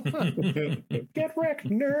 Get wrecked,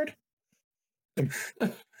 nerd.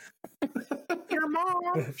 Your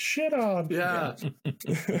mom. Shit on. Yeah.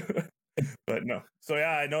 But no. So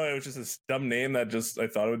yeah, I know it was just this dumb name that just I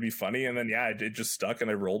thought it would be funny, and then it just stuck, and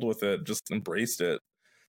I rolled with it, just embraced it.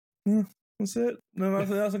 Yeah, that's it. No,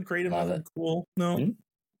 nothing creative, Love nothing it. cool. No. Hmm?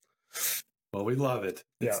 Well, we love it.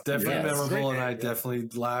 It's Yeah. definitely Yeah, it's memorable, great and I name, yeah.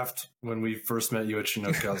 definitely laughed when we first met you at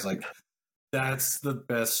Chinook. I was like, "That's the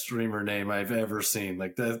best streamer name I've ever seen."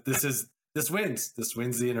 Like this wins. This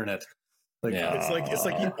wins the internet. Like, Yeah. It's like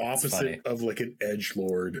the That's opposite funny. of like an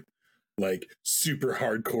edgelord, like super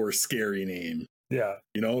hardcore scary name. Yeah.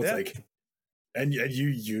 It's Yeah. like, and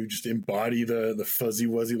you just embody the Fuzzy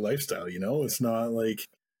Wuzzy lifestyle. It's not like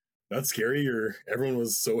not scary, or everyone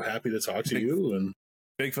was so happy to talk to you. And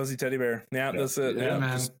Big fuzzy teddy bear. Yeah, that's it. yeah, Yeah,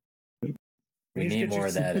 man. just- We need to need get more you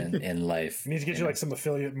of that in life. We need to get you like some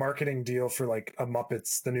affiliate marketing deal for like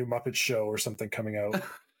the new Muppet show or something coming out.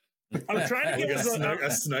 I'm trying to like get a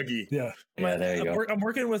snuggie. Yeah. Yeah, there you go. I'm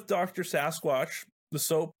working with Dr. Sasquatch, the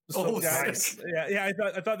soap guy. nice. Yeah.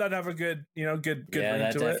 I thought that'd have a good, good Yeah, ring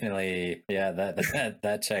that to it. definitely. Yeah,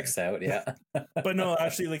 that checks out. Yeah. But no,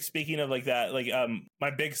 actually, like speaking of like that, like my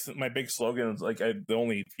big slogan is like the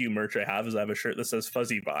only few merch I have is I have a shirt that says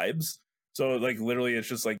Fuzzy Vibes. So like literally, it's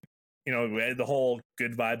just like the whole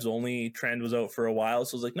good vibes only trend was out for a while.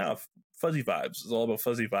 So it's like no, Fuzzy Vibes. It's all about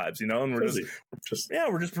fuzzy vibes, and we're Fuzzy.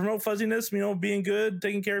 we're just promote fuzziness, being good,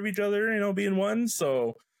 taking care of each other, being one.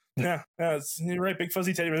 So yeah, you're right, big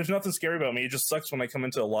fuzzy teddy bear. There's nothing scary about me. It just sucks when I come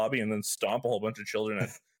into a lobby and then stomp a whole bunch of children at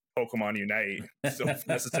Pokemon Unite. Don't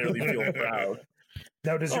necessarily feel proud.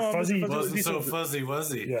 Now, does your Oh, fuzzy? Wasn't so fuzzy,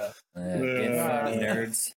 was he? Yeah. Get fucked,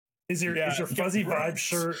 nerds. Is your fuzzy vibe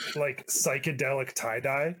shirt like psychedelic tie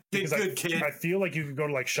dye? Get good, kid. I feel like you could go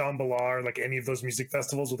to like Shambhala or like any of those music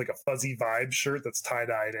festivals with like a fuzzy vibe shirt that's tie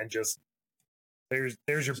dyed and just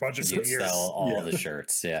there's your budget for You years. sell all the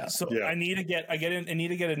shirts. Yeah. So Yeah. I need to get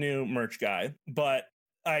a new merch guy, but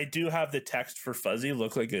I do have the text for fuzzy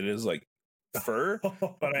look like it is like fur,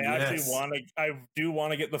 but I actually do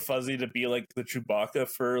want to get the fuzzy to be like the Chewbacca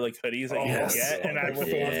fur like hoodies that you yes. can get, and I would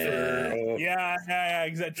love yeah,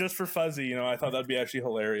 exactly, just for fuzzy. I thought that'd be actually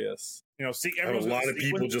hilarious. See, I have a lot of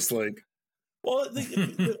people just like, well,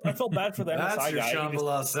 I felt bad for the That's MSI your guy.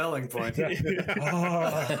 Shambhala selling point.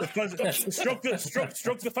 Stroke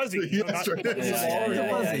the fuzzy. Yes,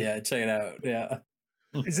 right. Yeah. Check it out. Yeah.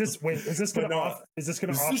 Is this gonna off this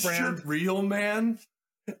brand? shirt real, man?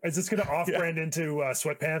 Is this gonna off brand into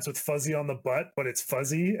sweatpants with fuzzy on the butt, but it's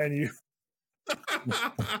fuzzy and you?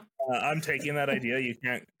 I'm taking that idea. You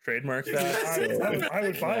can't trademark that. I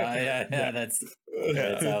would buy it. Yeah. That's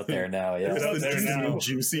out there now. Yeah. It's out there now.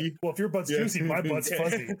 Juicy. Well, if your butt's juicy, my butt's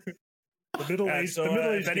fuzzy. The middle-aged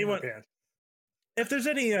gamer band. If there's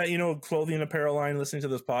any clothing apparel line listening to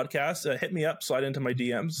this podcast, hit me up, slide into my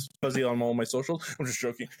DMs, fuzzy on all my socials. I'm just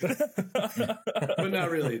joking. But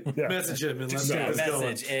not really. Yeah. Message him and let's Yeah, get this going.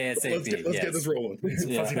 message ASAP. Let's get this rolling.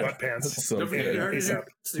 Fuzzy butt pants. So Don't forget, good. you heard it ASAP. here.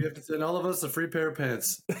 So you have to send all of us a free pair of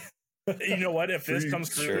pants. You know what? If this comes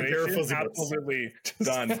to pair of fruition, fuzzy butts. absolutely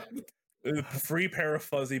done. Free pair of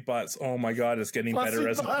fuzzy butts. Oh my god, it's getting better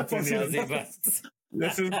as it continues.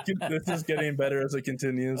 This is getting better as it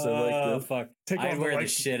continues. I like this. Fuck. Take off I'd the wear the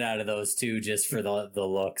lights. shit out of those too, just for the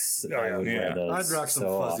looks. Oh, I would yeah. wear those. I'd rock some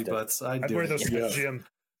so fuzzy often. butts. I'd do wear it. those to the Yeah. gym.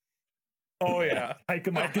 Oh yeah. Hike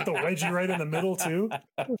them up, get the wedgie right in the middle too.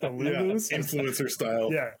 The Lulus. Influencer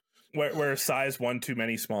style. Yeah. Where size one too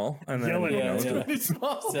many small, and then Yell at, Yeah,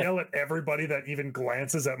 yeah. yell at everybody that even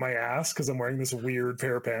glances at my ass because I'm wearing this weird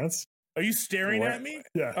pair of pants. Are you staring What? at me?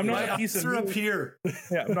 Yeah. I'm not My a piece eyes of are up meat. here.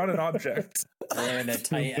 Yeah, I'm not an object. Wearing a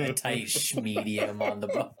tight medium on the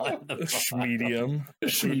bottom. Medium.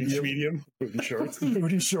 Medium. Booty shorts.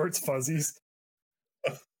 Booty shorts, fuzzies.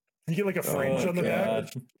 You get like a fringe on the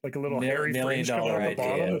back, like a little hairy fringe coming on the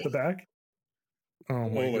bottom at the back. Oh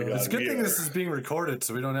my god! It's a good thing this is being recorded,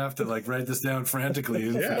 so we don't have to like write this down frantically.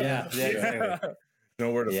 Yeah, exactly.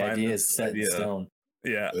 Nowhere to The find idea this is set in stone.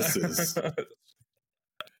 Yeah, This is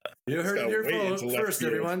You heard it Gotta here wait until left first,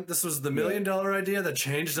 field. everyone. This was the $1 million idea that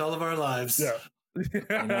changed all of our lives. Yeah.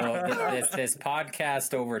 You know, this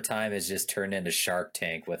podcast over time has just turned into Shark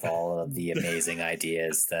Tank with all of the amazing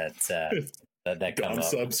ideas that come Dom up.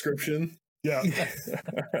 subscription. Yeah.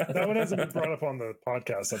 That one hasn't been brought up on the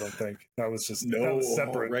podcast, I don't think. That was just that No, was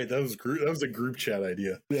separate. right? That was a group chat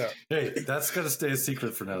idea. Yeah. Hey, that's got to stay a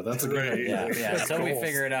secret for now. That's a great idea. Yeah. That's So we cool.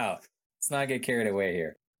 figure it out. Let's not get carried away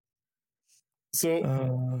here.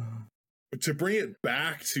 So to bring it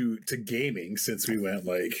back to gaming, since we went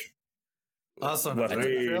like Us on a Left.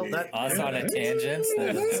 rabbit trail, that- Us on a tangent?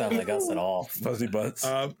 That doesn't sound like us at all. Fuzzy butts.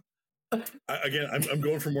 again, I'm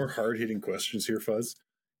going for more hard hitting questions here, Fuzz.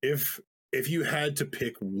 If you had to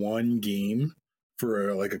pick one game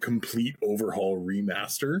for like a complete overhaul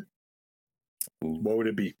remaster, what would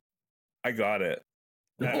it be? I got it.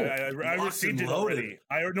 I locked received and it loaded. already.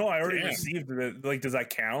 I already Damn. received it. Like, does that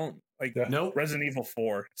count? Like, Yeah. Nope. Resident Evil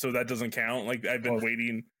 4. So that doesn't count. Like, I've been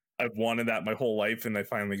waiting. I've wanted that my whole life, and I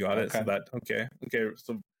finally got it. So Okay. that okay.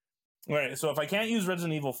 So all right. So if I can't use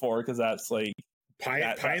Resident Evil 4 because that's like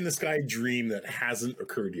Pie in the sky dream that hasn't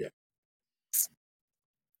occurred yet.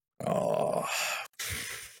 oh,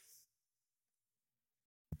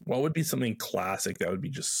 what would be something classic that would be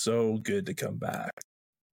just so good to come back?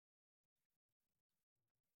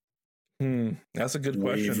 That's a good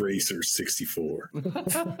Wave question. Racer 64.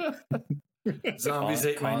 Zombies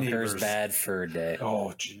ate my Conker's neighbors. Bad Fur Day.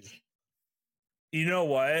 Oh, geez. You know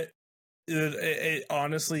what? It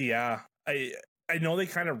honestly, yeah. I know they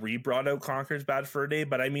kind of re-brought out Conker's Bad Fur Day,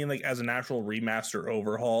 but I mean, like, as an actual remaster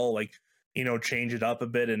overhaul, like, you know, change it up a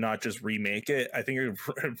bit and not just remake it. I think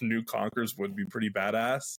if new Conkers would be pretty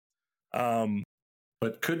badass.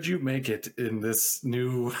 But could you make it in this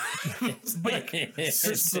new Today's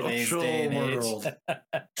social day and age. world?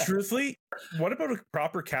 Truthfully, what about a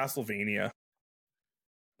proper Castlevania?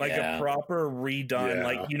 Like Yeah. a proper redone, Yeah.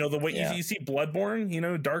 like, you know, the way Yeah. you see Bloodborne, you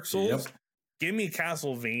know, Dark Souls. Yep. Give me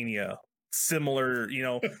Castlevania, similar, you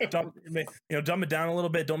know, dumb it down a little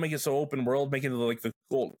bit. Don't make it so open world. Make it like the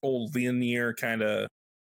old linear kind of.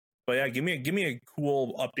 But yeah, give me a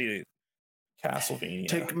cool updated Castlevania.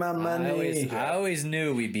 Take my money. I always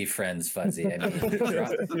knew we'd be friends, Fuzzy. I mean,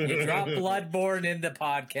 you drop Bloodborne in the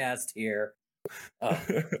podcast here.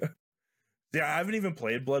 Yeah, I haven't even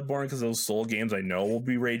played Bloodborne because those Soul games I know will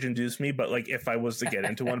be rage induce me. But like, if I was to get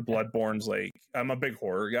into one, Bloodborne's like, I'm a big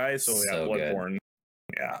horror guy, so yeah, So good. Bloodborne.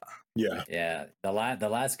 Yeah, Yeah. Yeah, the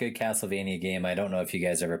last good Castlevania game. I don't know if you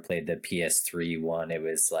guys ever played the PS3 one. It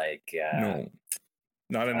was like no,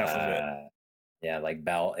 not enough of it. Yeah, like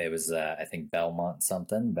it was I think Belmont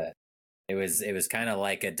something, but it was kind of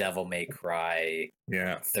like a Devil May Cry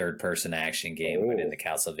Yeah, third person action game, but in the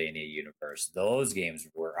Castlevania universe. Those games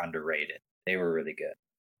were underrated. They were really good.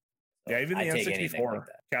 So yeah. Even the I'd take anything N64 like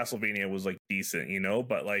that. Castlevania was like decent, you know.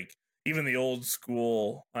 But like even the old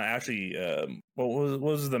school, actually, what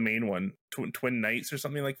was the main one? Twin Knights or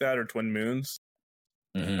something like that, or Twin Moons.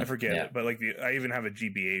 Mhm. I forget Yeah. it, but like I even have a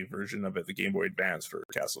GBA version of it, the Game Boy Advance for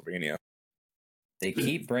Castlevania. They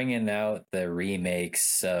keep bringing out the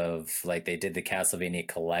remakes of, like, they did the Castlevania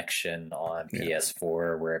collection on Yeah.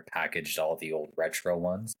 PS4 where it packaged all the old retro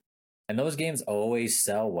ones. And those games always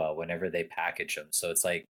sell well whenever they package them. So it's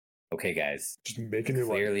like, okay, guys, Just make a new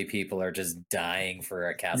one. clearly people are just dying for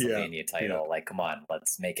a Castlevania title. yeah. Like, come on,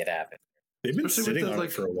 let's make it happen. They've been Especially with sitting the, on like-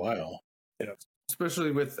 it for a while.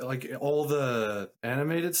 Especially with like all the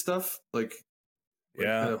animated stuff, like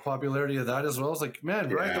Yeah, the popularity of that as well. It's like, man,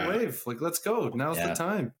 ride Yeah. the wave. Like, let's go. Now's Yeah. the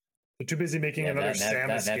time. They're too busy making Yeah, another that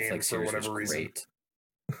Samus game Netflix for series was whatever reason.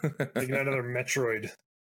 great. Making another Metroid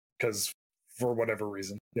because for whatever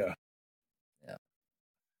reason. Yeah.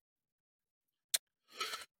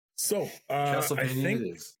 So I Castlevania think it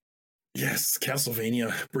is. yes,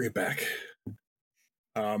 Castlevania, bring it back.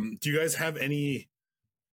 Do you guys have any?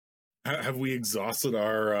 Have we exhausted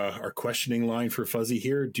our questioning line for Fuzzy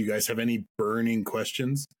here? Do you guys have any burning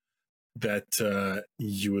questions that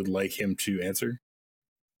you would like him to answer?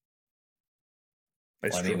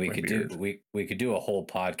 Well, I mean, we could do a whole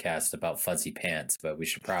podcast about fuzzy pants, but we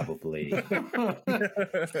should probably probably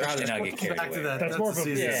not get carried Back to away. that. That's more a of a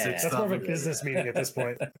season yeah. six That's more of a topic. business meeting at this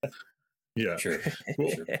point. Yeah. Sure. Well,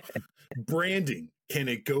 Sure. branding, can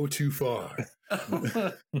it go too far?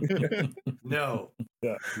 No.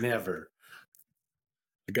 Yeah. Never.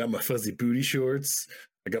 I got my fuzzy booty shorts.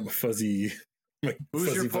 I got my fuzzy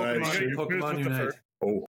Who's your vibes. Pokemon? Who's Pokemon with the Unite.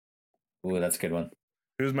 Oh, Ooh, that's a good one.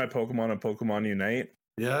 Who's my Pokemon on Pokemon Unite?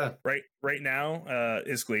 Yeah. Right now,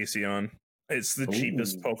 is Glaceon. It's the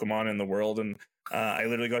cheapest Ooh. Pokemon in the world, and I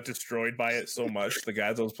literally got destroyed by it so much. The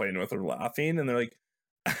guys I was playing with were laughing, and they're like,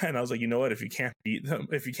 and I was like, you know what? If you can't beat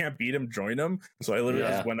them, join them. So I literally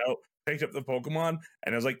just went out, picked up the Pokemon,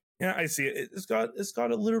 and I was like, yeah, I see it. It's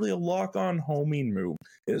got literally a lock-on homing move.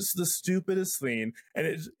 It's the stupidest thing,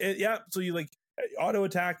 and so you like auto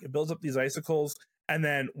attack. It builds up these icicles, and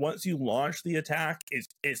then once you launch the attack,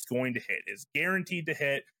 it's going to hit. It's guaranteed to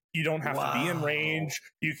hit. You don't have to be in range.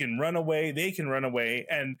 You can run away. They can run away,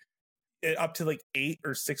 and up to like 8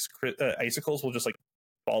 or 6 icicles will just like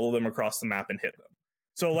follow them across the map and hit them.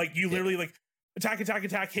 So like you literally like attack,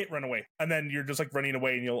 hit, run away, and then you're just like running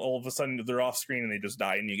away, and you'll all of a sudden they're off screen and they just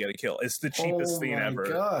die and you get a kill. It's the cheapest thing ever. Oh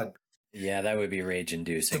my god! Yeah, that would be rage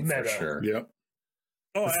inducing for sure. yep.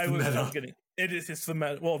 Oh, It's I the was meta. kidding. It's the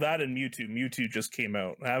meta. Well, that and Mewtwo. Mewtwo just came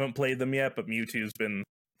out. I haven't played them yet, but Mewtwo's been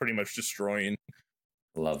pretty much destroying.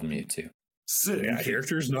 Love Mewtwo. Sick. And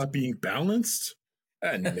characters not being balanced?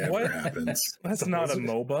 That never What? happens. That's not a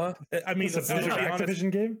MOBA. I mean, It's a to be honest,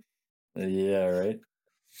 Activision game. Yeah, right.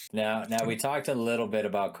 Now we talked a little bit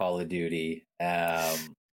about Call of Duty.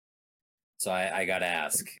 So I got to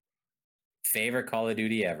ask, favorite Call of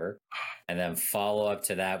Duty ever? And then follow up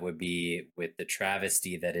to that would be with the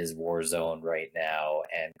travesty that is Warzone right now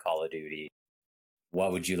and Call of Duty.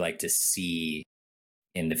 What would you like to see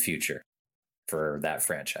in the future for that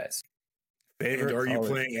franchise? And are you Call of-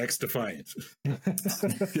 playing X Defiant?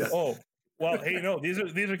 Yeah. Oh, well, hey, no, these are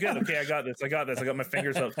good. Okay, I got this. I got my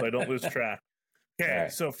fingers up so I don't lose track. Okay, All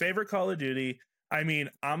right. So favorite Call of Duty. I mean,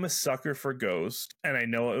 I'm a sucker for Ghost, and I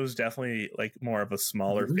know it was definitely like more of a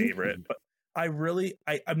smaller favorite, but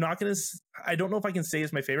I'm not gonna. I don't know if I can say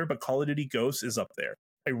it's my favorite, but Call of Duty Ghost is up there.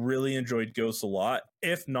 I really enjoyed Ghost a lot.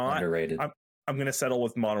 If not, Underrated. I'm gonna settle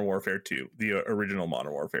with Modern Warfare 2, the original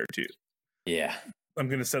Modern Warfare 2. Yeah. I'm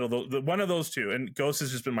gonna settle one of those two, and Ghost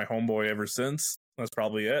has just been my homeboy ever since. That's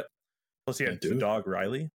probably it. Plus, he had the dog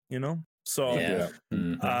Riley, you know. So, Yeah.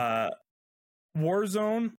 Mhm.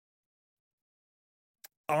 Warzone.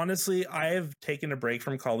 Honestly, I have taken a break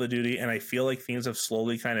from Call of Duty, and I feel like things have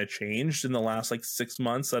slowly kind of changed in the last like 6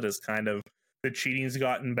 months. That is kind of the cheating's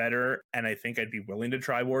gotten better, and I think I'd be willing to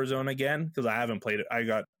try Warzone again because I haven't played it. I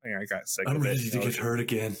got sick I'm of it. ready to get hurt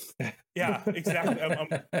again. Yeah, exactly.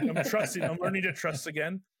 I'm trusting. I'm learning to trust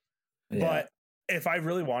again. Yeah. But if I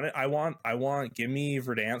really want it, I want. Give me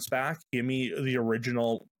Verdansk back. Give me the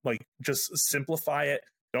original. Like, just simplify it.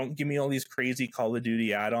 Don't give me all these crazy Call of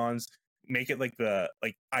Duty add-ons. Make it like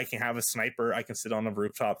I can have a sniper. I can sit on a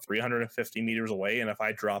rooftop 350 meters away, and if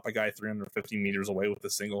I drop a guy 350 meters away with a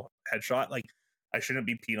single headshot, like I shouldn't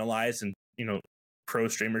be penalized, and pro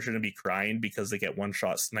streamers shouldn't be crying because they get one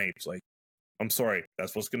shot sniped. Like, I'm sorry,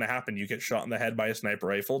 that's what's going to happen. You get shot in the head by a sniper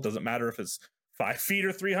rifle. Doesn't matter if it's 5 feet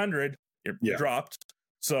or 300. You're dropped.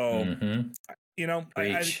 So Mhm.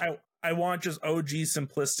 I want just OG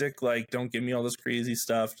simplistic. Like, don't give me all this crazy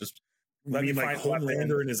stuff. Just let me like find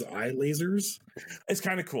Homelander and his eye lasers. It's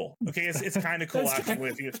kind of cool. Okay, it's kind of cool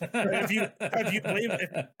actually.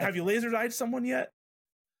 Have you laser eyed someone yet?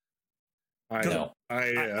 No.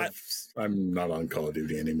 I'm not on Call of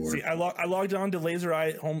Duty anymore. See, I logged on to Laser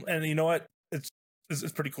Eye Home, and you know what?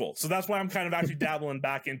 It's pretty cool. So that's why I'm kind of actually dabbling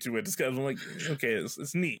back into it. Just because I'm like, okay,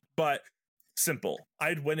 it's neat, but simple.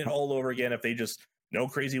 I'd win it all over again if they just no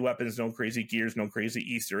crazy weapons, no crazy gears, no crazy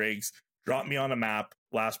Easter eggs. Drop me on a map.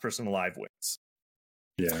 Last person alive wins.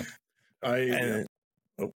 Yeah.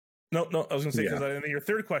 No. I was going to say, because your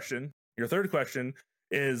third question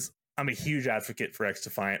is, I'm a huge advocate for X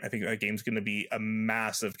Defiant. I think that game's going to be a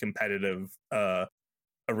massive competitive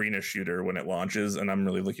arena shooter when it launches, and I'm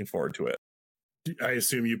really looking forward to it. I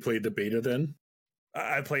assume you played the beta then?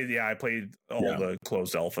 I played all the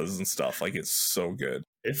closed alphas and stuff. Like, it's so good.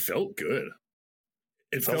 It felt good.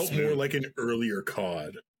 It felt more like an earlier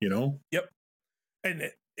COD, Yep.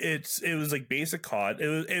 And it was like basic COD.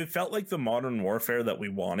 It felt like the Modern Warfare that we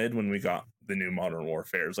wanted when we got the new Modern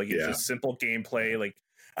Warfares. Like, it's just simple gameplay. Like,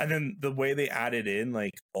 and then the way they added in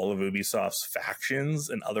like all of Ubisoft's factions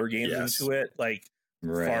and other games into it, like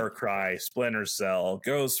Far Cry, Splinter Cell,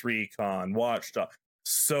 Ghost Recon, Watch Dogs.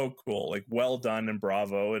 So cool. Like, well done, and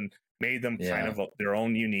bravo, and made them kind of their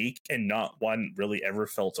own unique, and not one really ever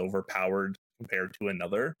felt overpowered compared to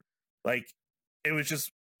another. Like, it was just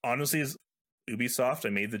honestly, as Ubisoft, I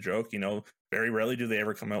made the joke, very rarely do they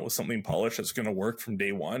ever come out with something polished that's going to work from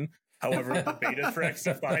day one. However, the betas for X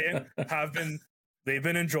Defiant they've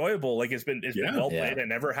been enjoyable. Like it's been well played. I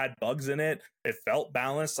never had bugs in it. It felt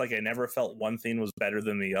balanced. Like I never felt one thing was better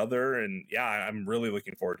than the other. And yeah, I'm really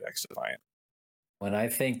looking forward to X Defiant. When I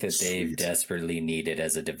think that they've desperately needed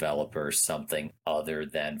as a developer something other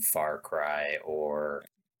than Far Cry or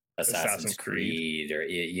Assassin's Creed,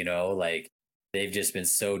 or like they've just been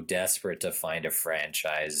so desperate to find a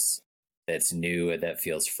franchise that's new and that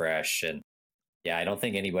feels fresh. And yeah, I don't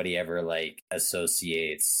think anybody ever like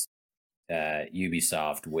associates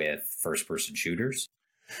Ubisoft with first-person shooters.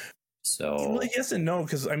 So well, yes and no,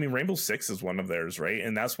 because I mean, Rainbow Six is one of theirs, right?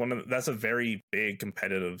 And that's a very big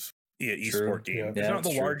competitive esport game. Yeah, it's not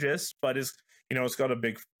the largest, but it's got a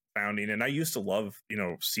big founding. And I used to love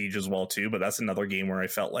Siege as well too, but that's another game where I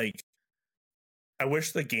felt like I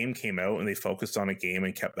wish the game came out and they focused on a game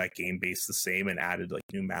and kept that game base the same and added like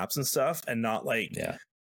new maps and stuff, and not like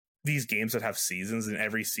these games that have seasons, and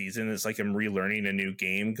every season it's like I'm relearning a new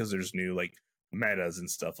game because there's new like metas and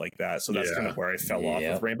stuff like that. So that's kind of where I fell off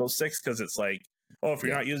with Rainbow Six, because it's like, oh, if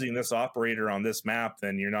you're not using this operator on this map,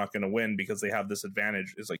 then you're not going to win because they have this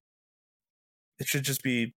advantage. It's like, it should just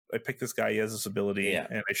be, I pick this guy, he has this ability,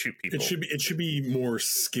 and I shoot people. It should be more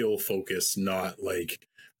skill focused, not like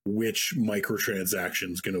which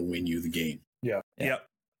microtransaction is going to win you the game. Yeah.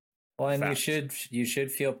 Well, and you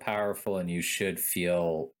should feel powerful, and you should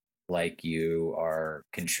feel like you are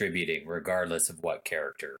contributing regardless of what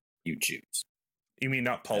character you choose. You mean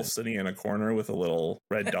not Pulse sitting in a corner with a little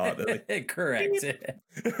red dot? That Correct.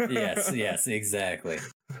 yes, exactly.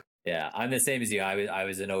 Yeah, I'm the same as you. I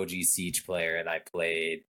was an OG Siege player, and I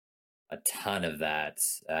played a ton of that.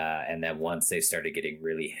 And then once they started getting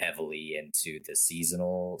really heavily into the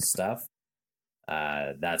seasonal stuff,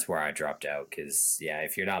 that's where I dropped out. Because,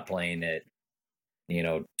 if you're not playing it,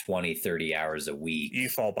 20, 30 hours a week, you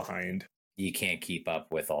fall behind. You can't keep up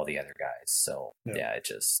with all the other guys. So,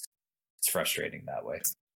 it's frustrating that way.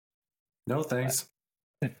 No, thanks.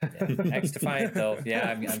 X Defiant, though. Yeah,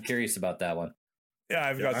 I'm curious about that one. Yeah,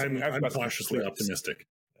 I'm cautiously optimistic.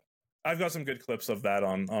 I've got some good clips of that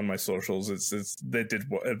on my socials. They did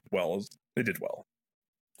well. They did well.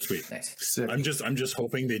 Sweet. Nice. Sick. I'm just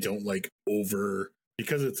hoping they don't like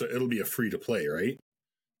because it'll be a free to play, right?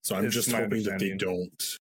 So I'm just hoping that they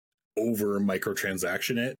don't over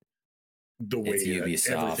microtransaction it the way that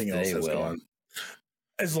everything else has gone.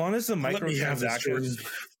 As long as the microtransactions,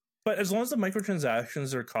 but as long as the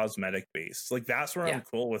microtransactions are cosmetic based, like that's where I'm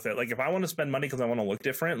cool with it. Like if I want to spend money because I want to look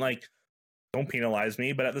different, like don't penalize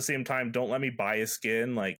me, but at the same time, don't let me buy a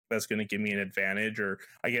skin like that's going to give me an advantage, or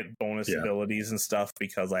I get bonus abilities and stuff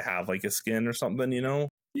because I have like a skin or something,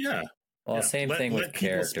 Yeah. Well, same thing with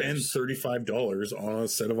characters. Spend $35 on a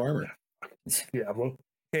set of armor. Yeah, well,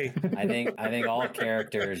 hey, I think all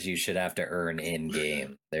characters you should have to earn in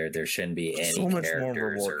game. There shouldn't be any so much more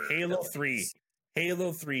reward.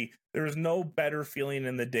 Halo 3, there was no better feeling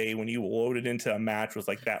in the day when you loaded into a match with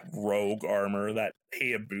like that rogue armor, that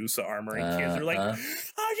Hayabusa armor, and kids are like, how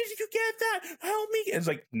did you get that? Help me. It's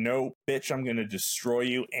like, no, bitch, I'm going to destroy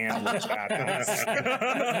you and look badass.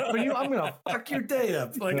 I'm going to fuck your day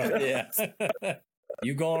up. Like,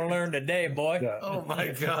 You going to learn today, boy. Yeah. Oh my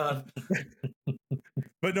God.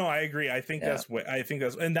 But no, I agree. I think that's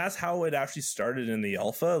and that's how it actually started in the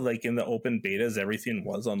alpha. Like in the open betas, everything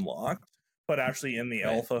was unlocked. But actually in the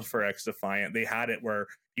alpha for X Defiant, they had it where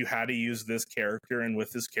you had to use this character, and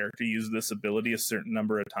with this character, use this ability a certain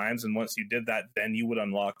number of times. And once you did that, then you would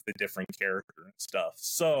unlock the different character and stuff.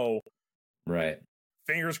 So,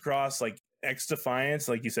 fingers crossed, like X Defiance,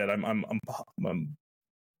 like you said, I'm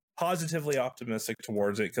positively optimistic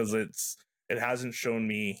towards it because it hasn't shown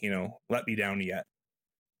me, let me down yet.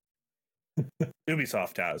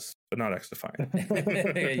 Ubisoft has, but not X Defiant.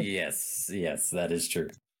 yes, that is true.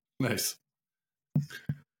 Nice.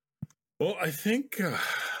 Well, I think.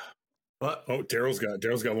 Daryl's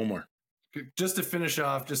got one more. Just to finish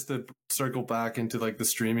off, just to circle back into like the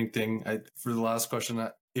streaming thing. For the last question,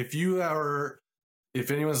 if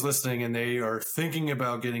anyone's listening and they are thinking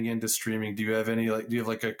about getting into streaming, do you have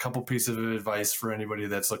a couple pieces of advice for anybody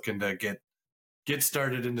that's looking to get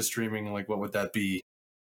started into streaming? Like, what would that be?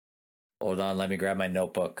 Hold on, let me grab my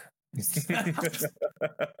notebook.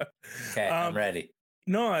 Okay, I'm ready.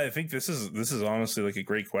 No, I think this is honestly like a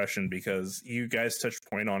great question because you guys touched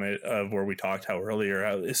point on it of where we talked how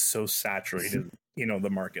it's so saturated, the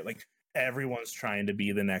market. Like everyone's trying to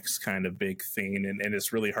be the next kind of big thing, and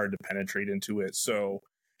it's really hard to penetrate into it. So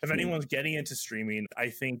if anyone's getting into streaming, I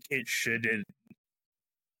think it should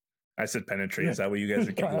I said penetrate. Is that what you guys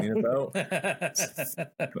are giggling about?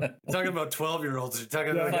 Talking about 12-year-olds. You're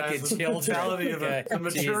talking about Fucking guys with children. mentality of a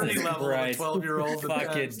maturity Jesus level Christ. of a 12-year-old.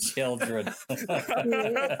 Fucking children.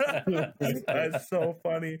 That's so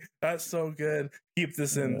funny. That's so good. Keep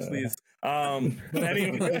this in, please. But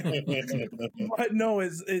anyway, but no,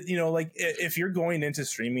 like if you're going into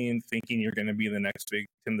streaming and thinking you're going to be the next big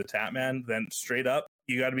Tim the Tap Man, then straight up,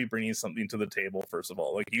 you got to be bringing something to the table. First of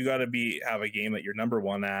all, like you got to have a game that you're number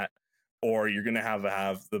one at, or you're going to have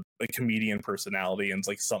the comedian personality and it's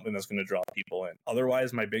like something that's going to draw people in.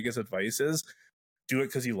 Otherwise, my biggest advice is do it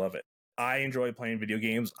because you love it. I enjoy playing video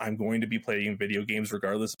games. I'm going to be playing video games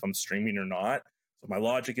regardless if I'm streaming or not. So my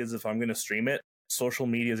logic is if I'm going to stream it, social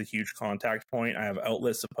media is a huge contact point. I have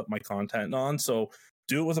outlets to put my content on. So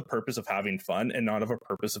do it with a purpose of having fun and not of a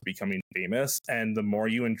purpose of becoming famous. And the more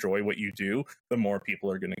you enjoy what you do, the more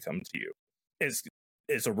people are going to come to you.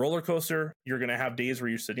 It's a roller coaster. You're going to have days where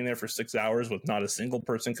you're sitting there for 6 hours with not a single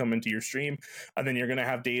person come into your stream. And then you're going to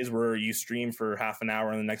have days where you stream for half an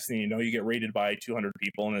hour and the next thing you know, you get rated by 200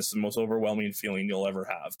 people. And it's the most overwhelming feeling you'll ever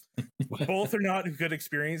have. Both are not good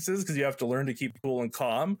experiences because you have to learn to keep cool and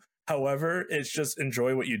calm. However, it's just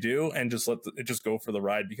enjoy what you do and just just go for the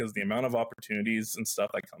ride, because the amount of opportunities and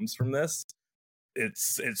stuff that comes from this,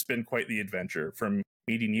 it's been quite the adventure. From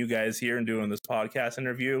meeting you guys here and doing this podcast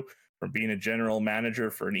interview, from being a general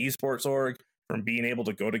manager for an esports org, from being able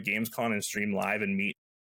to go to Gamescom and stream live and meet,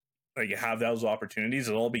 like have those opportunities,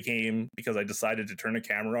 it all became because I decided to turn a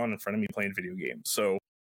camera on in front of me playing video games. So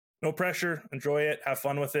no pressure, enjoy it, have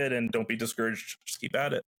fun with it, and don't be discouraged. Just keep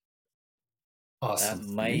at it. Awesome.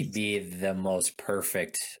 That might be the most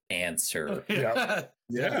perfect answer to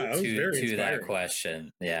that question.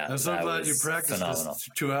 Yeah, I'm so glad you practiced this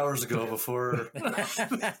 2 hours ago before.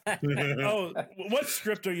 Oh, what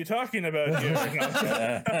script are you talking about here?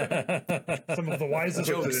 Some of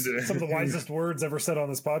the wisest words ever said on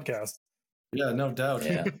this podcast. Yeah, no doubt.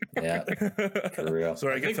 Yeah, for real.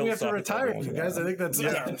 So I think we have to retire, you guys. I think that's it.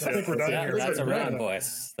 I think we're done here. That's a wrap,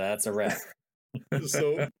 boys. That's a wrap.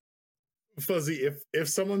 So, Fuzzy, if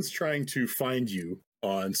someone's trying to find you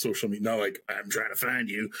on social media, not like I'm trying to find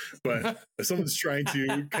you, but if someone's trying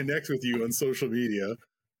to connect with you on social media,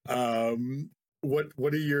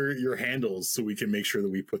 what are your handles so we can make sure that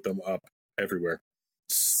we put them up everywhere?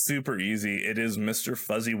 Super easy. It is Mr.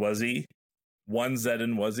 Fuzzy Wuzzy, 1Z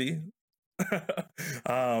and Wuzzy.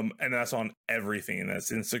 And that's on everything.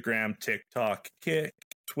 That's Instagram, TikTok, Kick,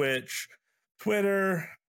 Twitch,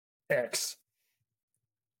 Twitter, X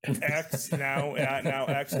now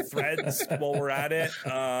X, Threads while we're at it.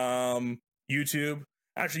 YouTube.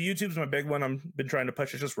 Actually, YouTube's my big one. I've been trying to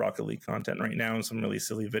push. It's just Rocket League content right now and some really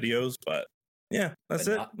silly videos. But yeah, that's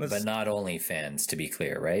it. But not OnlyFans, to be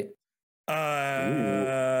clear, right?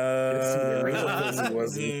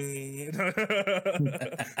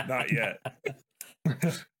 Not yet.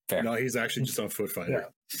 Fair. No, he's actually just on Foot Fighter.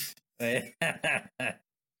 Yeah.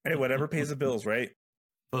 Hey, whatever pays the bills, right?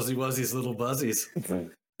 Fuzzy Wuzzy's little buzzies.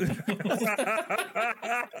 Do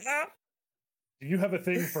you have a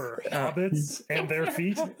thing for hobbits and their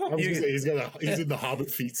feet? I was gonna say, he's in the Hobbit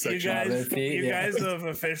feet section. You guys have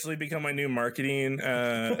officially become my new marketing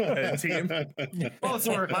team. Oh,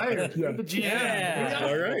 so we're hired. Yeah. The GM. Yeah.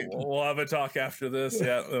 All right. We'll have a talk after this.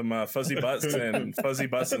 Yeah, Fuzzy Butts and Fuzzy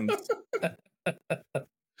Bussins.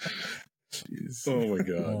 Jeez. Oh my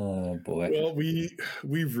god. Oh boy. Well, we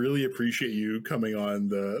really appreciate you coming on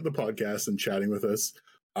the podcast and chatting with us.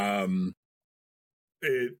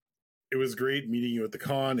 It was great meeting you at the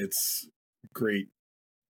con. It's great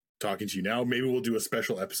talking to you now. Maybe we'll do a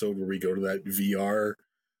special episode where we go to that VR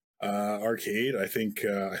arcade. I think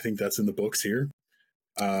that's in the books here.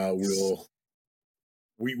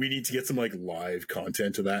 We need to get some like live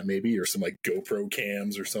content to that maybe, or some like GoPro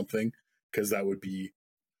cams or something, because that would be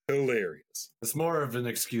hilarious. It's more of an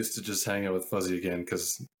excuse to just hang out with Fuzzy again,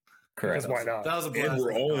 because Correct. Why not? that was a blast. And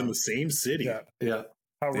we're all in the same city. Yeah.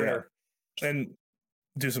 How rare. And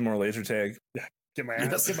do some more laser tag. Get my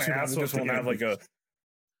ass. Get my ass. Just won't have like a.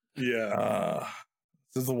 Yeah.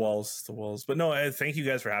 This is the walls. But no, thank you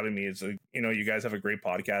guys for having me. It's you guys have a great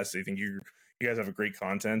podcast. I think you guys have a great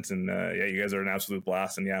content, and yeah, you guys are an absolute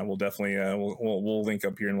blast. And yeah, we'll definitely we'll link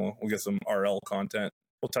up here and we'll get some RL content.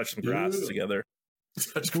 We'll touch some grass together.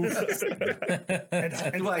 and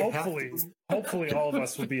hopefully all of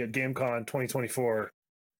us will be at GameCon 2024.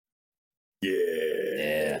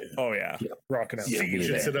 Yeah. Oh yeah. Rocking out. Yeah, you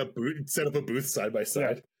should set up a booth side by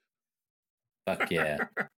side. Fuck yeah.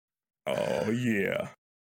 Oh yeah.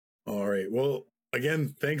 All right. Well,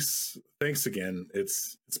 again, thanks again.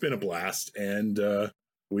 It's been a blast, and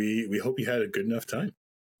we hope you had a good enough time.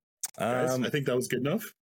 Guys, I think that was good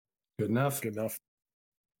enough. Good enough. Good enough.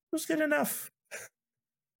 It was good enough.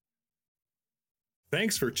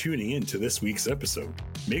 Thanks for tuning in to this week's episode.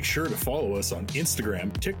 Make sure to follow us on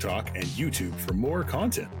Instagram, TikTok, and YouTube for more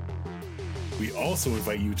content. We also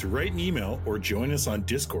invite you to write an email or join us on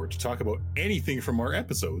Discord to talk about anything from our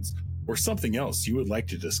episodes or something else you would like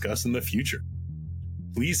to discuss in the future.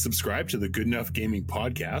 Please subscribe to the Good Enough Gaming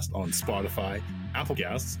podcast on Spotify, Apple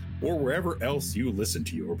Podcasts, or wherever else you listen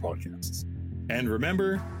to your podcasts. And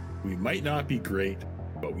remember, we might not be great,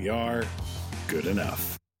 but we are good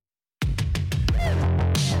enough.